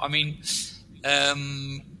now? I mean,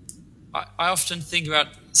 I often think about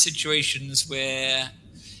situations where,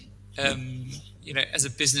 as a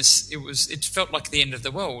business, it felt like the end of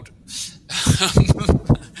the world.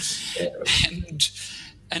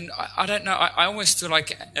 And I don't know, I almost feel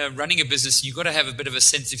like running a business, you've got to have a bit of a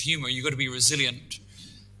sense of humor. You've got to be resilient.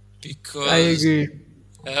 Because I agree.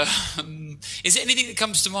 Is there anything that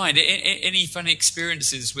comes to mind? Any funny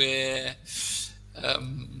experiences where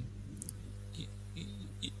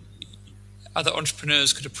other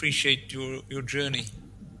entrepreneurs could appreciate your journey?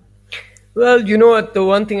 Well, you know what? The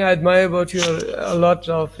one thing I admire about you a lot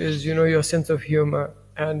of is, your sense of humor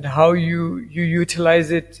and how you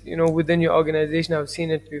utilize it, within your organization. I've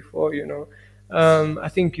seen it before, I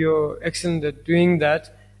think you're excellent at doing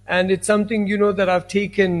that. And it's something, that I've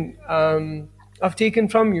taken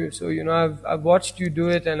from you. So, I've watched you do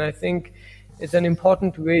it, and I think it's an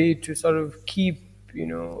important way to sort of keep,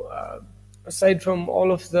 aside from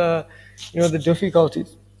all of the, the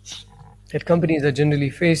difficulties that companies are generally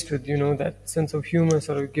faced with, that sense of humor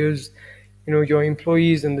sort of gives, your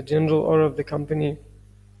employees and the general aura of the company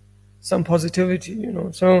some positivity.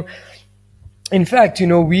 So, in fact,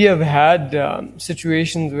 we have had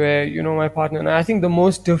situations where, my partner and I think the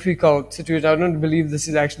most difficult situation, I don't believe this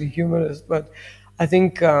is actually humorous, but I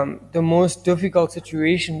think the most difficult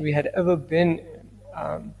situation we had ever been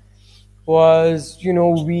in was,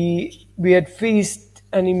 we had faced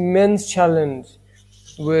an immense challenge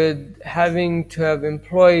with having to have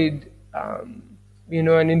employed,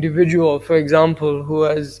 an individual, for example, who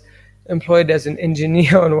was employed as an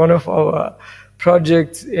engineer on one of our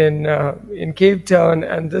projects in Cape Town,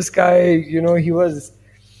 and this guy, he was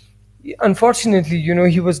unfortunately,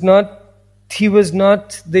 he was not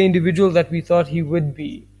the individual that we thought he would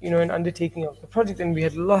be, in undertaking of the project, and we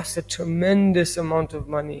had lost a tremendous amount of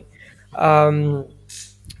money on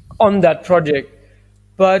that project.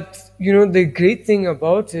 But the great thing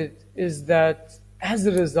about it is that as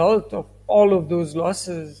a result of all of those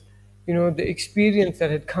losses, the experience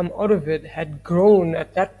that had come out of it had grown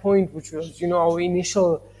at that point, which was, our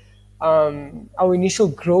initial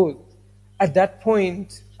growth. At that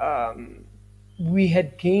point, we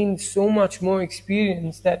had gained so much more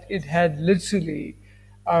experience that it had literally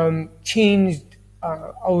changed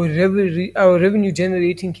our revenue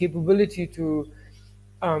generating capability to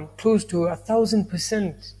close to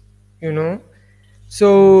 1,000%.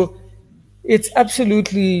 So it's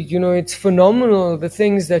absolutely, it's phenomenal. The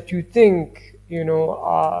things that you think,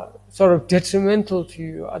 are sort of detrimental to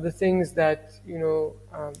you are the things that,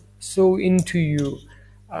 sow into you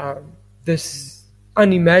this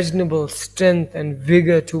unimaginable strength and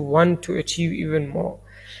vigor to want to achieve even more.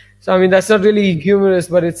 So, I mean, that's not really humorous,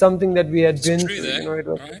 but it's something that we had been through. There, It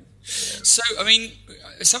was, right? So, I mean,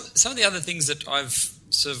 some of the other things that I've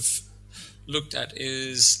sort of looked at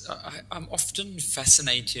is I'm often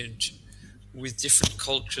fascinated with different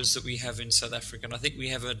cultures that we have in South Africa. And I think we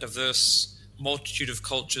have a diverse multitude of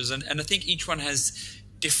cultures, and I think each one has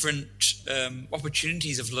different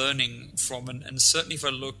opportunities of learning from. And certainly if I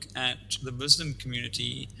look at the Muslim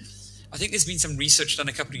community, I think there's been some research done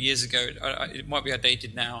a couple of years ago. It might be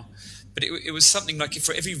outdated now, but it was something like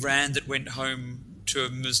for every rand that went home to a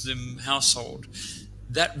Muslim household,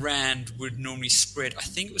 that rand would normally spread. I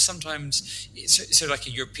think it was sometimes, so like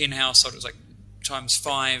a European household, it was like times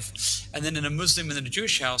 5, and then in a Muslim and then a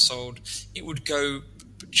Jewish household, it would go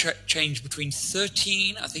change between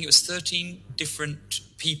 13. I think it was 13 different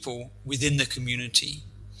people within the community.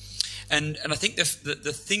 And I think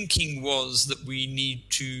the thinking was that we need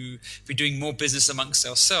to be doing more business amongst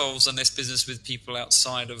ourselves and less business with people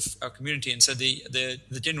outside of our community. And so the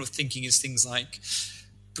general thinking is things like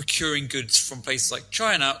procuring goods from places like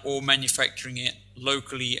China or manufacturing it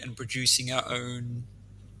locally and producing our own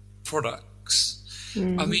products.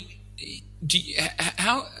 I mean,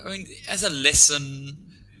 as a lesson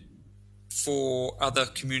for other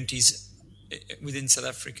communities within South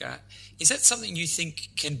Africa, is that something you think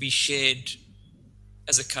can be shared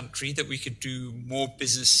as a country, that we could do more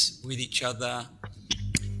business with each other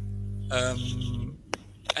and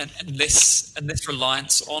less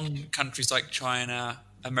reliance on countries like China,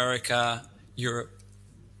 America, Europe?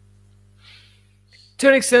 To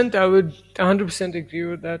an extent, I would 100% agree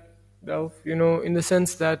with that, Delph, in the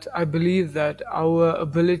sense that I believe that our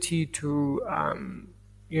ability to,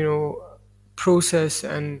 process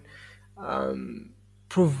and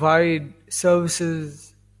provide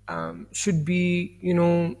services should be,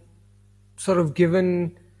 sort of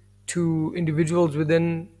given to individuals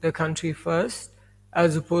within the country first,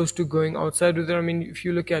 as opposed to going outside with it. I mean, if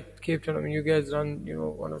you look at Cape Town, I mean, you guys run,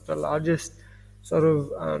 one of the largest sort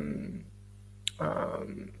of,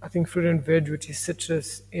 I think fruit and veg, which is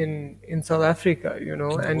citrus in South Africa,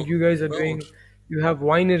 and you guys are doing, you have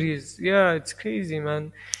wineries. Yeah, it's crazy,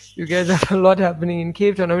 man. You guys have a lot happening in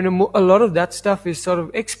Cape Town. I mean, a lot of that stuff is sort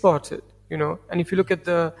of exported, and if you look at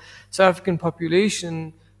the South African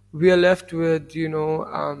population, we are left with,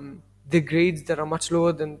 the grades that are much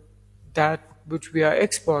lower than that which we are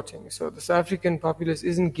exporting. So the South African populace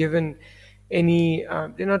isn't given any,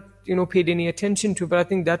 they're not, paid any attention to, but I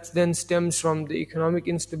think that then stems from the economic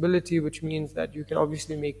instability, which means that you can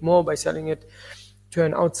obviously make more by selling it to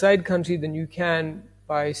an outside country than you can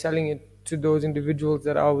by selling it to those individuals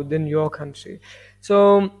that are within your country.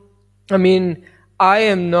 So, I mean, I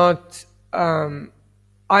am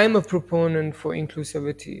a proponent for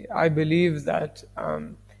inclusivity. I believe that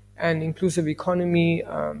an inclusive economy,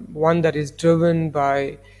 one that is driven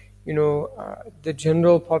by, the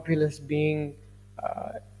general populace being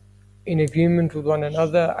in agreement with one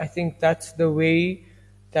another. I think that's the way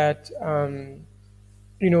that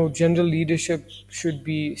general leadership should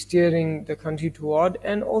be steering the country toward.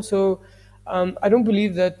 And also, I don't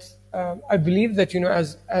believe that. I believe that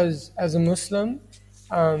as a Muslim,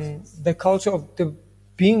 the culture of the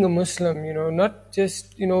being a Muslim, not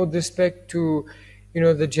just with respect to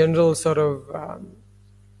the general sort of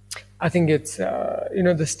I think it's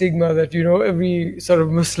the stigma that every sort of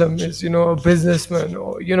Muslim is a businessman,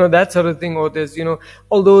 or that sort of thing, or there's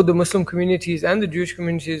although the Muslim communities and the Jewish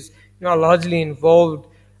communities are largely involved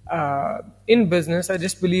in business, I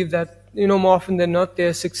just believe that more often than not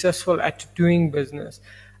they're successful at doing business.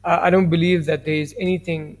 I don't believe that there is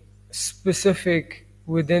anything specific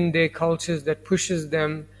within their cultures that pushes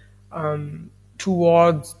them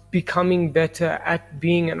towards becoming better at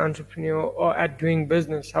being an entrepreneur or at doing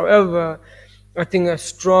business. However, I think a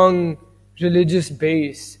strong religious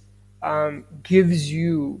base gives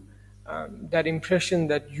you that impression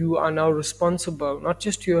that you are now responsible, not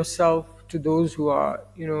just to yourself, to those who are,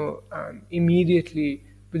 immediately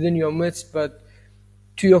within your midst, but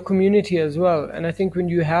to your community as well. And I think when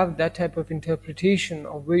you have that type of interpretation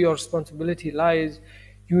of where your responsibility lies,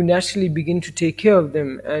 you naturally begin to take care of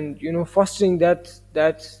them. And fostering that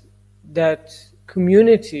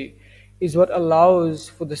community is what allows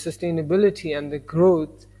for the sustainability and the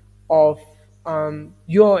growth of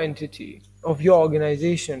your entity, of your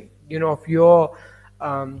organization, of your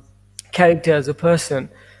character as a person.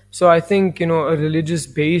 So I think a religious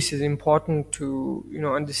base is important to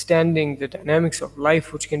understanding the dynamics of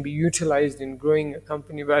life, which can be utilized in growing a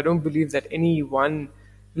company. But I don't believe that any one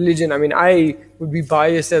religion. I mean, I would be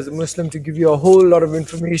biased as a Muslim to give you a whole lot of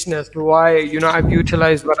information as to why I've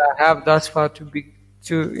utilized what I have thus far to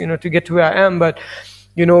get to where I am. But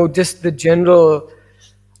just the general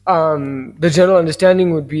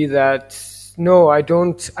understanding would be that no, I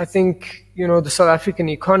don't. I think the South African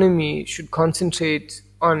economy should concentrate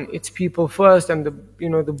on its people first, and the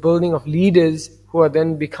building of leaders who are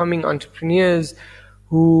then becoming entrepreneurs,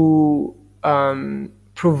 who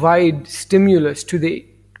provide stimulus to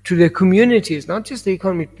their communities, not just the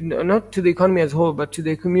economy, not to the economy as a whole, but to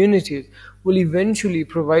their communities, will eventually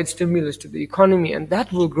provide stimulus to the economy, and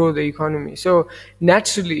that will grow the economy. So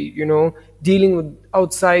naturally, dealing with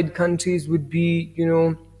outside countries would be,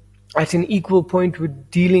 at an equal point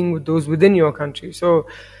with dealing with those within your country. So,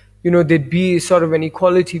 there'd be sort of an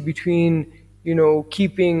equality between,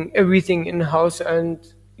 keeping everything in-house and,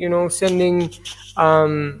 sending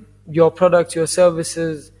your products, your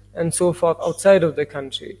services, and so forth outside of the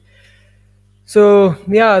country. So,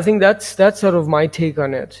 yeah, I think that's sort of my take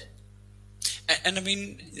on it. And I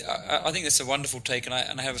mean, I think that's a wonderful take, and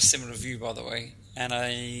I have a similar view, by the way. And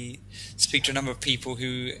I speak to a number of people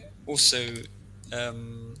who also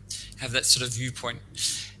have that sort of viewpoint.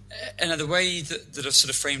 And the way that I've sort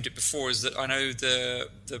of framed it before is that I know the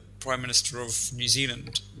Prime Minister of New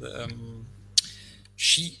Zealand,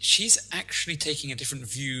 she's actually taking a different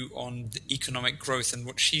view on the economic growth. And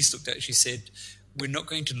what she's looked at, she said, we're not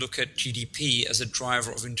going to look at GDP as a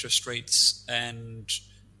driver of interest rates and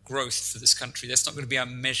growth for this country. That's not going to be our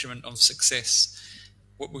measurement of success.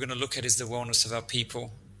 What we're going to look at is the wellness of our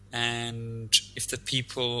people. And if the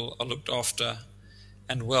people are looked after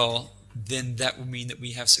and well, then that will mean that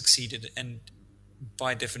we have succeeded. And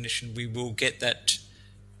by definition, we will get that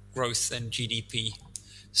growth and GDP.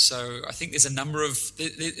 So I think there's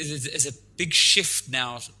a big shift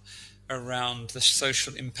now around the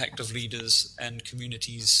social impact of leaders and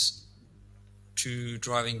communities to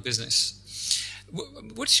driving business.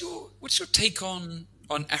 What's your take on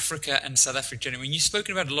Africa and South Africa generally? I mean, you've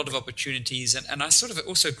spoken about a lot of opportunities, and I sort of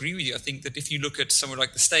also agree with you. I think that if you look at somewhere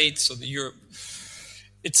like the States or the Europe,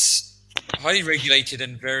 it's highly regulated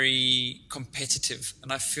and very competitive.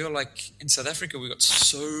 And I feel like in South Africa, we've got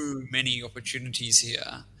so many opportunities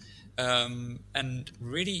here. And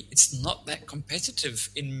really, it's not that competitive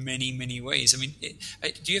in many, many ways. I mean,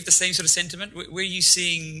 do you have the same sort of sentiment? Where are you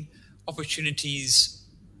seeing opportunities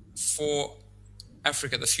for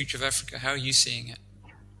Africa, the future of Africa? How are you seeing it?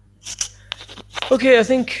 Okay, I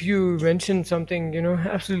think you mentioned something,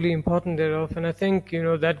 absolutely important there, Rolf. And I think,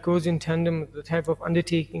 that goes in tandem with the type of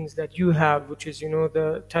undertakings that you have, which is,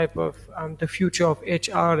 the type of, the future of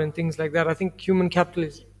HR and things like that. I think human capital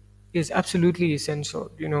is absolutely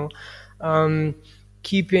essential,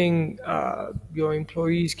 keeping your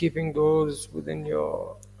employees, keeping those within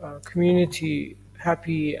your community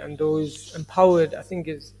happy and those empowered, I think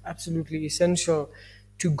is absolutely essential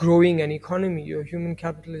to growing an economy. Your human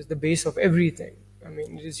capital is the base of everything. I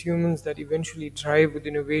mean, it is humans that eventually drive with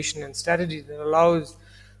innovation and strategies that allows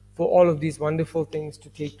for all of these wonderful things to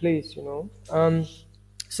take place,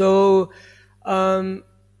 So um,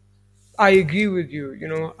 I agree with you,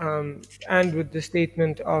 and with the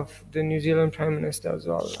statement of the New Zealand Prime Minister as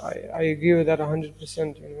well. I agree with that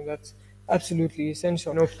 100%. That's absolutely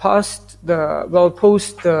essential. Post the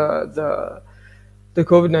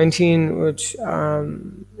COVID-19, which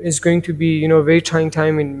is going to be, a very trying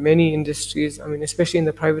time in many industries. I mean, especially in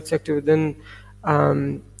the private sector within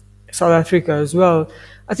um, South Africa as well.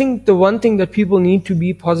 I think the one thing that people need to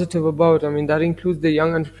be positive about, I mean, that includes the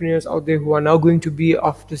young entrepreneurs out there who are now going to be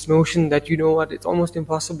off this notion that, it's almost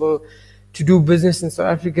impossible to do business in South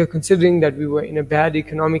Africa, considering that we were in a bad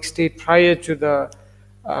economic state prior to the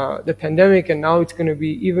pandemic, and now it's going to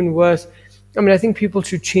be even worse. I mean, I think people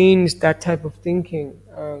should change that type of thinking,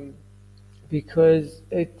 because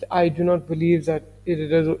I do not believe that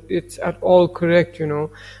it's at all correct.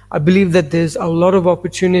 I believe that there's a lot of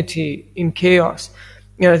opportunity in chaos.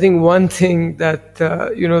 And I think one thing that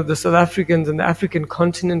the South Africans and the African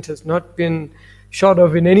continent has not been short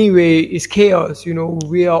of in any way is chaos.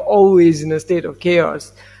 We are always in a state of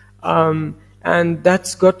chaos, and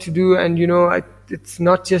that's got to do. And it's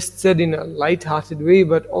not just said in a light-hearted way,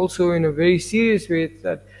 but also in a very serious way. It's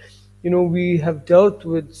that we have dealt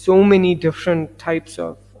with so many different types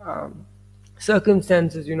of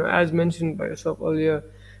circumstances, as mentioned by yourself earlier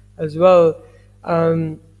as well.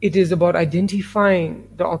 It is about identifying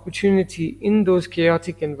the opportunity in those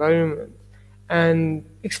chaotic environments and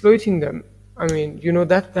exploiting them. I mean,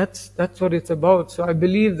 that's what it's about. So I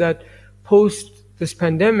believe that post this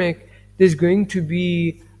pandemic, there's going to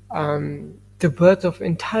be the birth of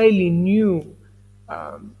entirely new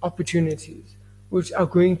opportunities, which are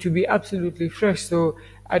going to be absolutely fresh. So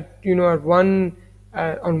on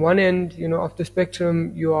one end, of the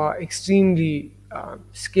spectrum, you are extremely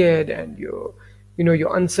scared, and you're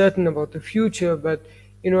uncertain about the future. But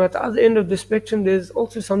at the other end of the spectrum, there's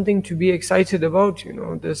also something to be excited about.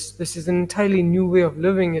 This is an entirely new way of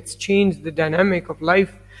living. It's changed the dynamic of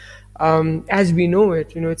life as we know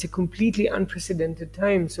it. It's a completely unprecedented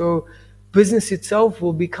time. So business itself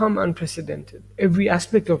will become unprecedented. Every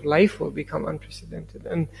aspect of life will become unprecedented.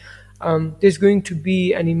 And there's going to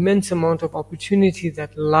be an immense amount of opportunity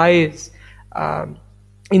that lies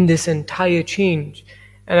in this entire change.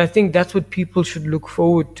 And I think that's what people should look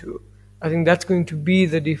forward to. I think that's going to be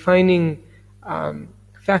the defining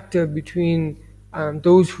factor between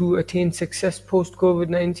those who attain success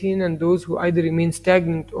post-COVID-19 and those who either remain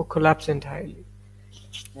stagnant or collapse entirely.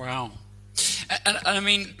 Wow. And I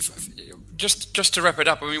mean, just to wrap it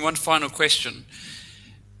up, I mean, one final question.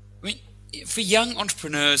 I mean, for young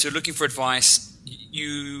entrepreneurs who are looking for advice,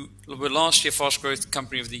 you were last year Fast Growth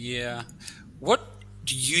Company of the Year. What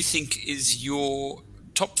do you think is your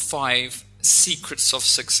top 5 secrets of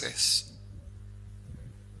success?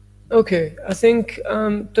 Okay, I think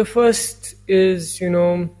the first is,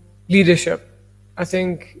 leadership. I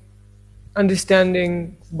think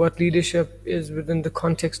understanding what leadership is within the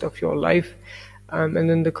context of your life, and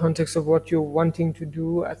in the context of what you're wanting to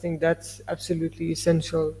do, I think that's absolutely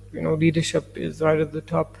essential. Leadership is right at the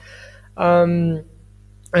top.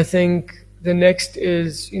 I think the next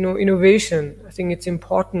is, innovation. I think it's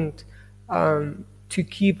important to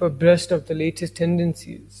keep abreast of the latest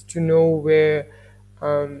tendencies, to know where,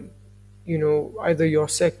 either your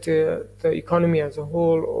sector, the economy as a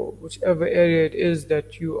whole, or whichever area it is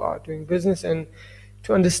that you are doing business in,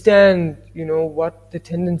 to understand, what the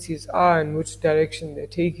tendencies are and which direction they're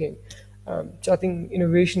taking. So I think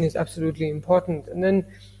innovation is absolutely important. And then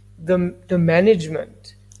the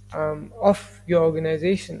management of your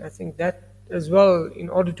organization, I think that as well, in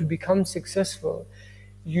order to become successful,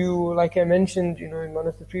 like I mentioned, in one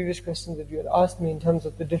of the previous questions that you had asked me in terms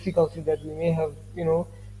of the difficulty that we may have,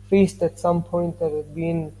 faced at some point that have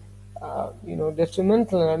been,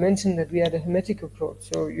 detrimental. And I mentioned that we had a hermetic approach.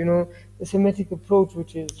 So, this hermetic approach,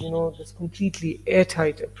 which is, this completely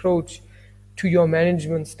airtight approach to your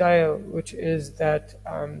management style, which is that,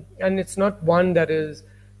 and it's not one that is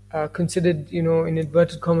considered, in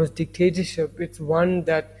inverted commas, dictatorship. It's one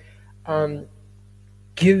that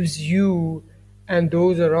gives you and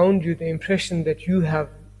those around you the impression that you have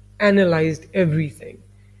analyzed everything.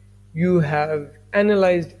 You have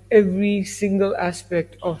analyzed every single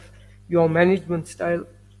aspect of your management style,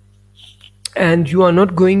 and you are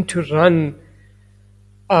not going to run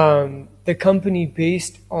the company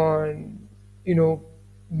based on,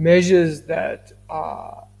 measures that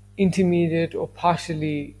are intermediate or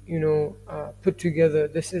partially, put together.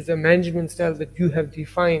 This is a management style that you have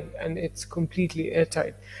defined, and it's completely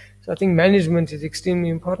airtight. So I think management is extremely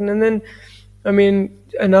important. And then, I mean,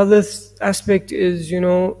 another aspect is,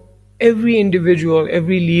 every individual,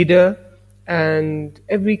 every leader, and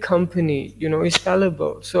every company, is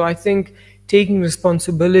fallible. So I think taking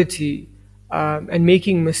responsibility, and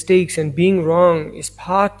making mistakes and being wrong is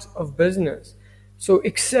part of business. So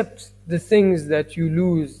accept the things that you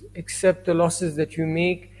lose, accept the losses that you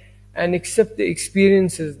make, and accept the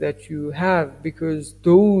experiences that you have, because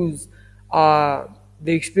those are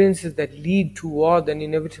the experiences that lead toward an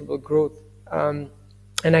inevitable growth.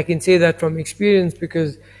 And I can say that from experience,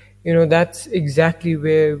 because that's exactly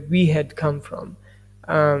where we had come from.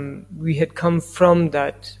 We had come from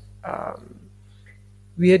that.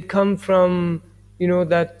 We had come from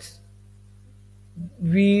that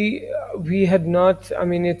we had not. I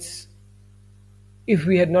mean, it's if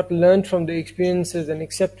we had not learned from the experiences and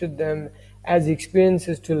accepted them as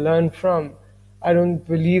experiences to learn from, I don't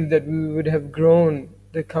believe that we would have grown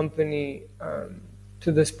the company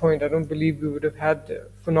to this point. I don't believe we would have had the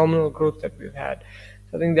phenomenal growth that we've had.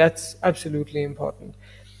 So I think that's absolutely important.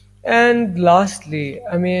 And lastly,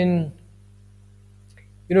 I mean,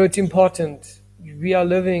 it's important. We are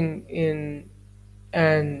living in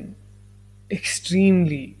an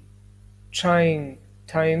extremely trying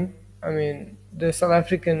time. I mean,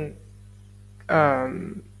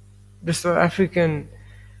 um, the South African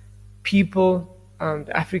people,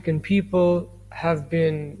 the African people have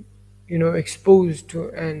been, exposed to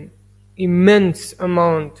an immense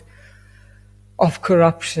amount of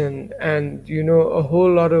corruption, and a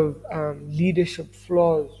whole lot of leadership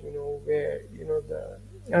flaws, where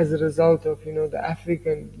as a result of the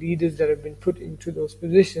African leaders that have been put into those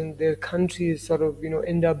positions, their countries sort of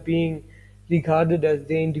end up being regarded as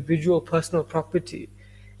their individual personal property.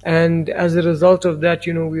 And as a result of that,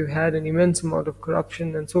 we've had an immense amount of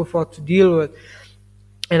corruption and so forth to deal with.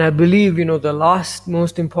 And I believe, the last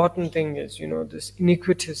most important thing is, this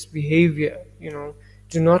iniquitous behavior.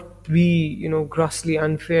 Do not be, grossly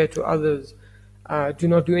unfair to others. Do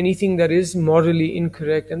not do anything that is morally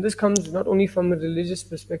incorrect. And this comes not only from a religious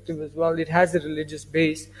perspective as well, it has a religious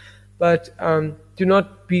base, but do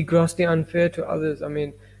not be grossly unfair to others. I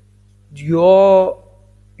mean, your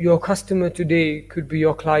customer today could be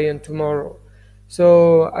your client tomorrow.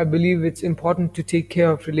 So I believe it's important to take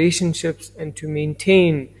care of relationships and to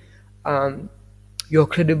maintain your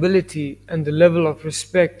credibility and the level of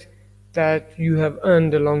respect that you have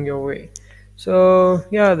earned along your way. So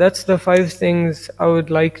yeah, that's the 5 things I would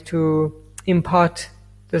like to impart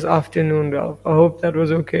this afternoon, Ralph. I hope that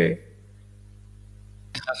was okay.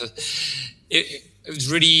 It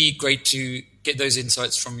was really great to get those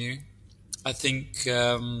insights from you. I think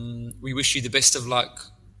we wish you the best of luck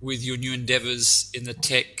with your new endeavors in the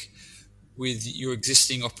tech, with your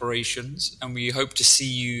existing operations, and we hope to see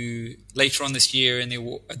you later on this year in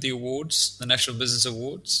the awards, the National Business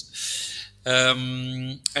Awards.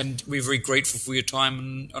 And we're very grateful for your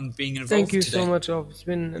time and being involved today. Thank you so much, Ralph. It's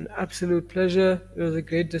been an absolute pleasure. It was a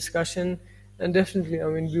great discussion. And definitely, I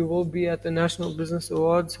mean, we will be at the National Business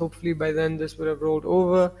Awards. Hopefully by then this would have rolled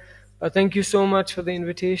over. Thank you so much for the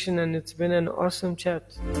invitation, and it's been an awesome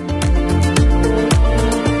chat.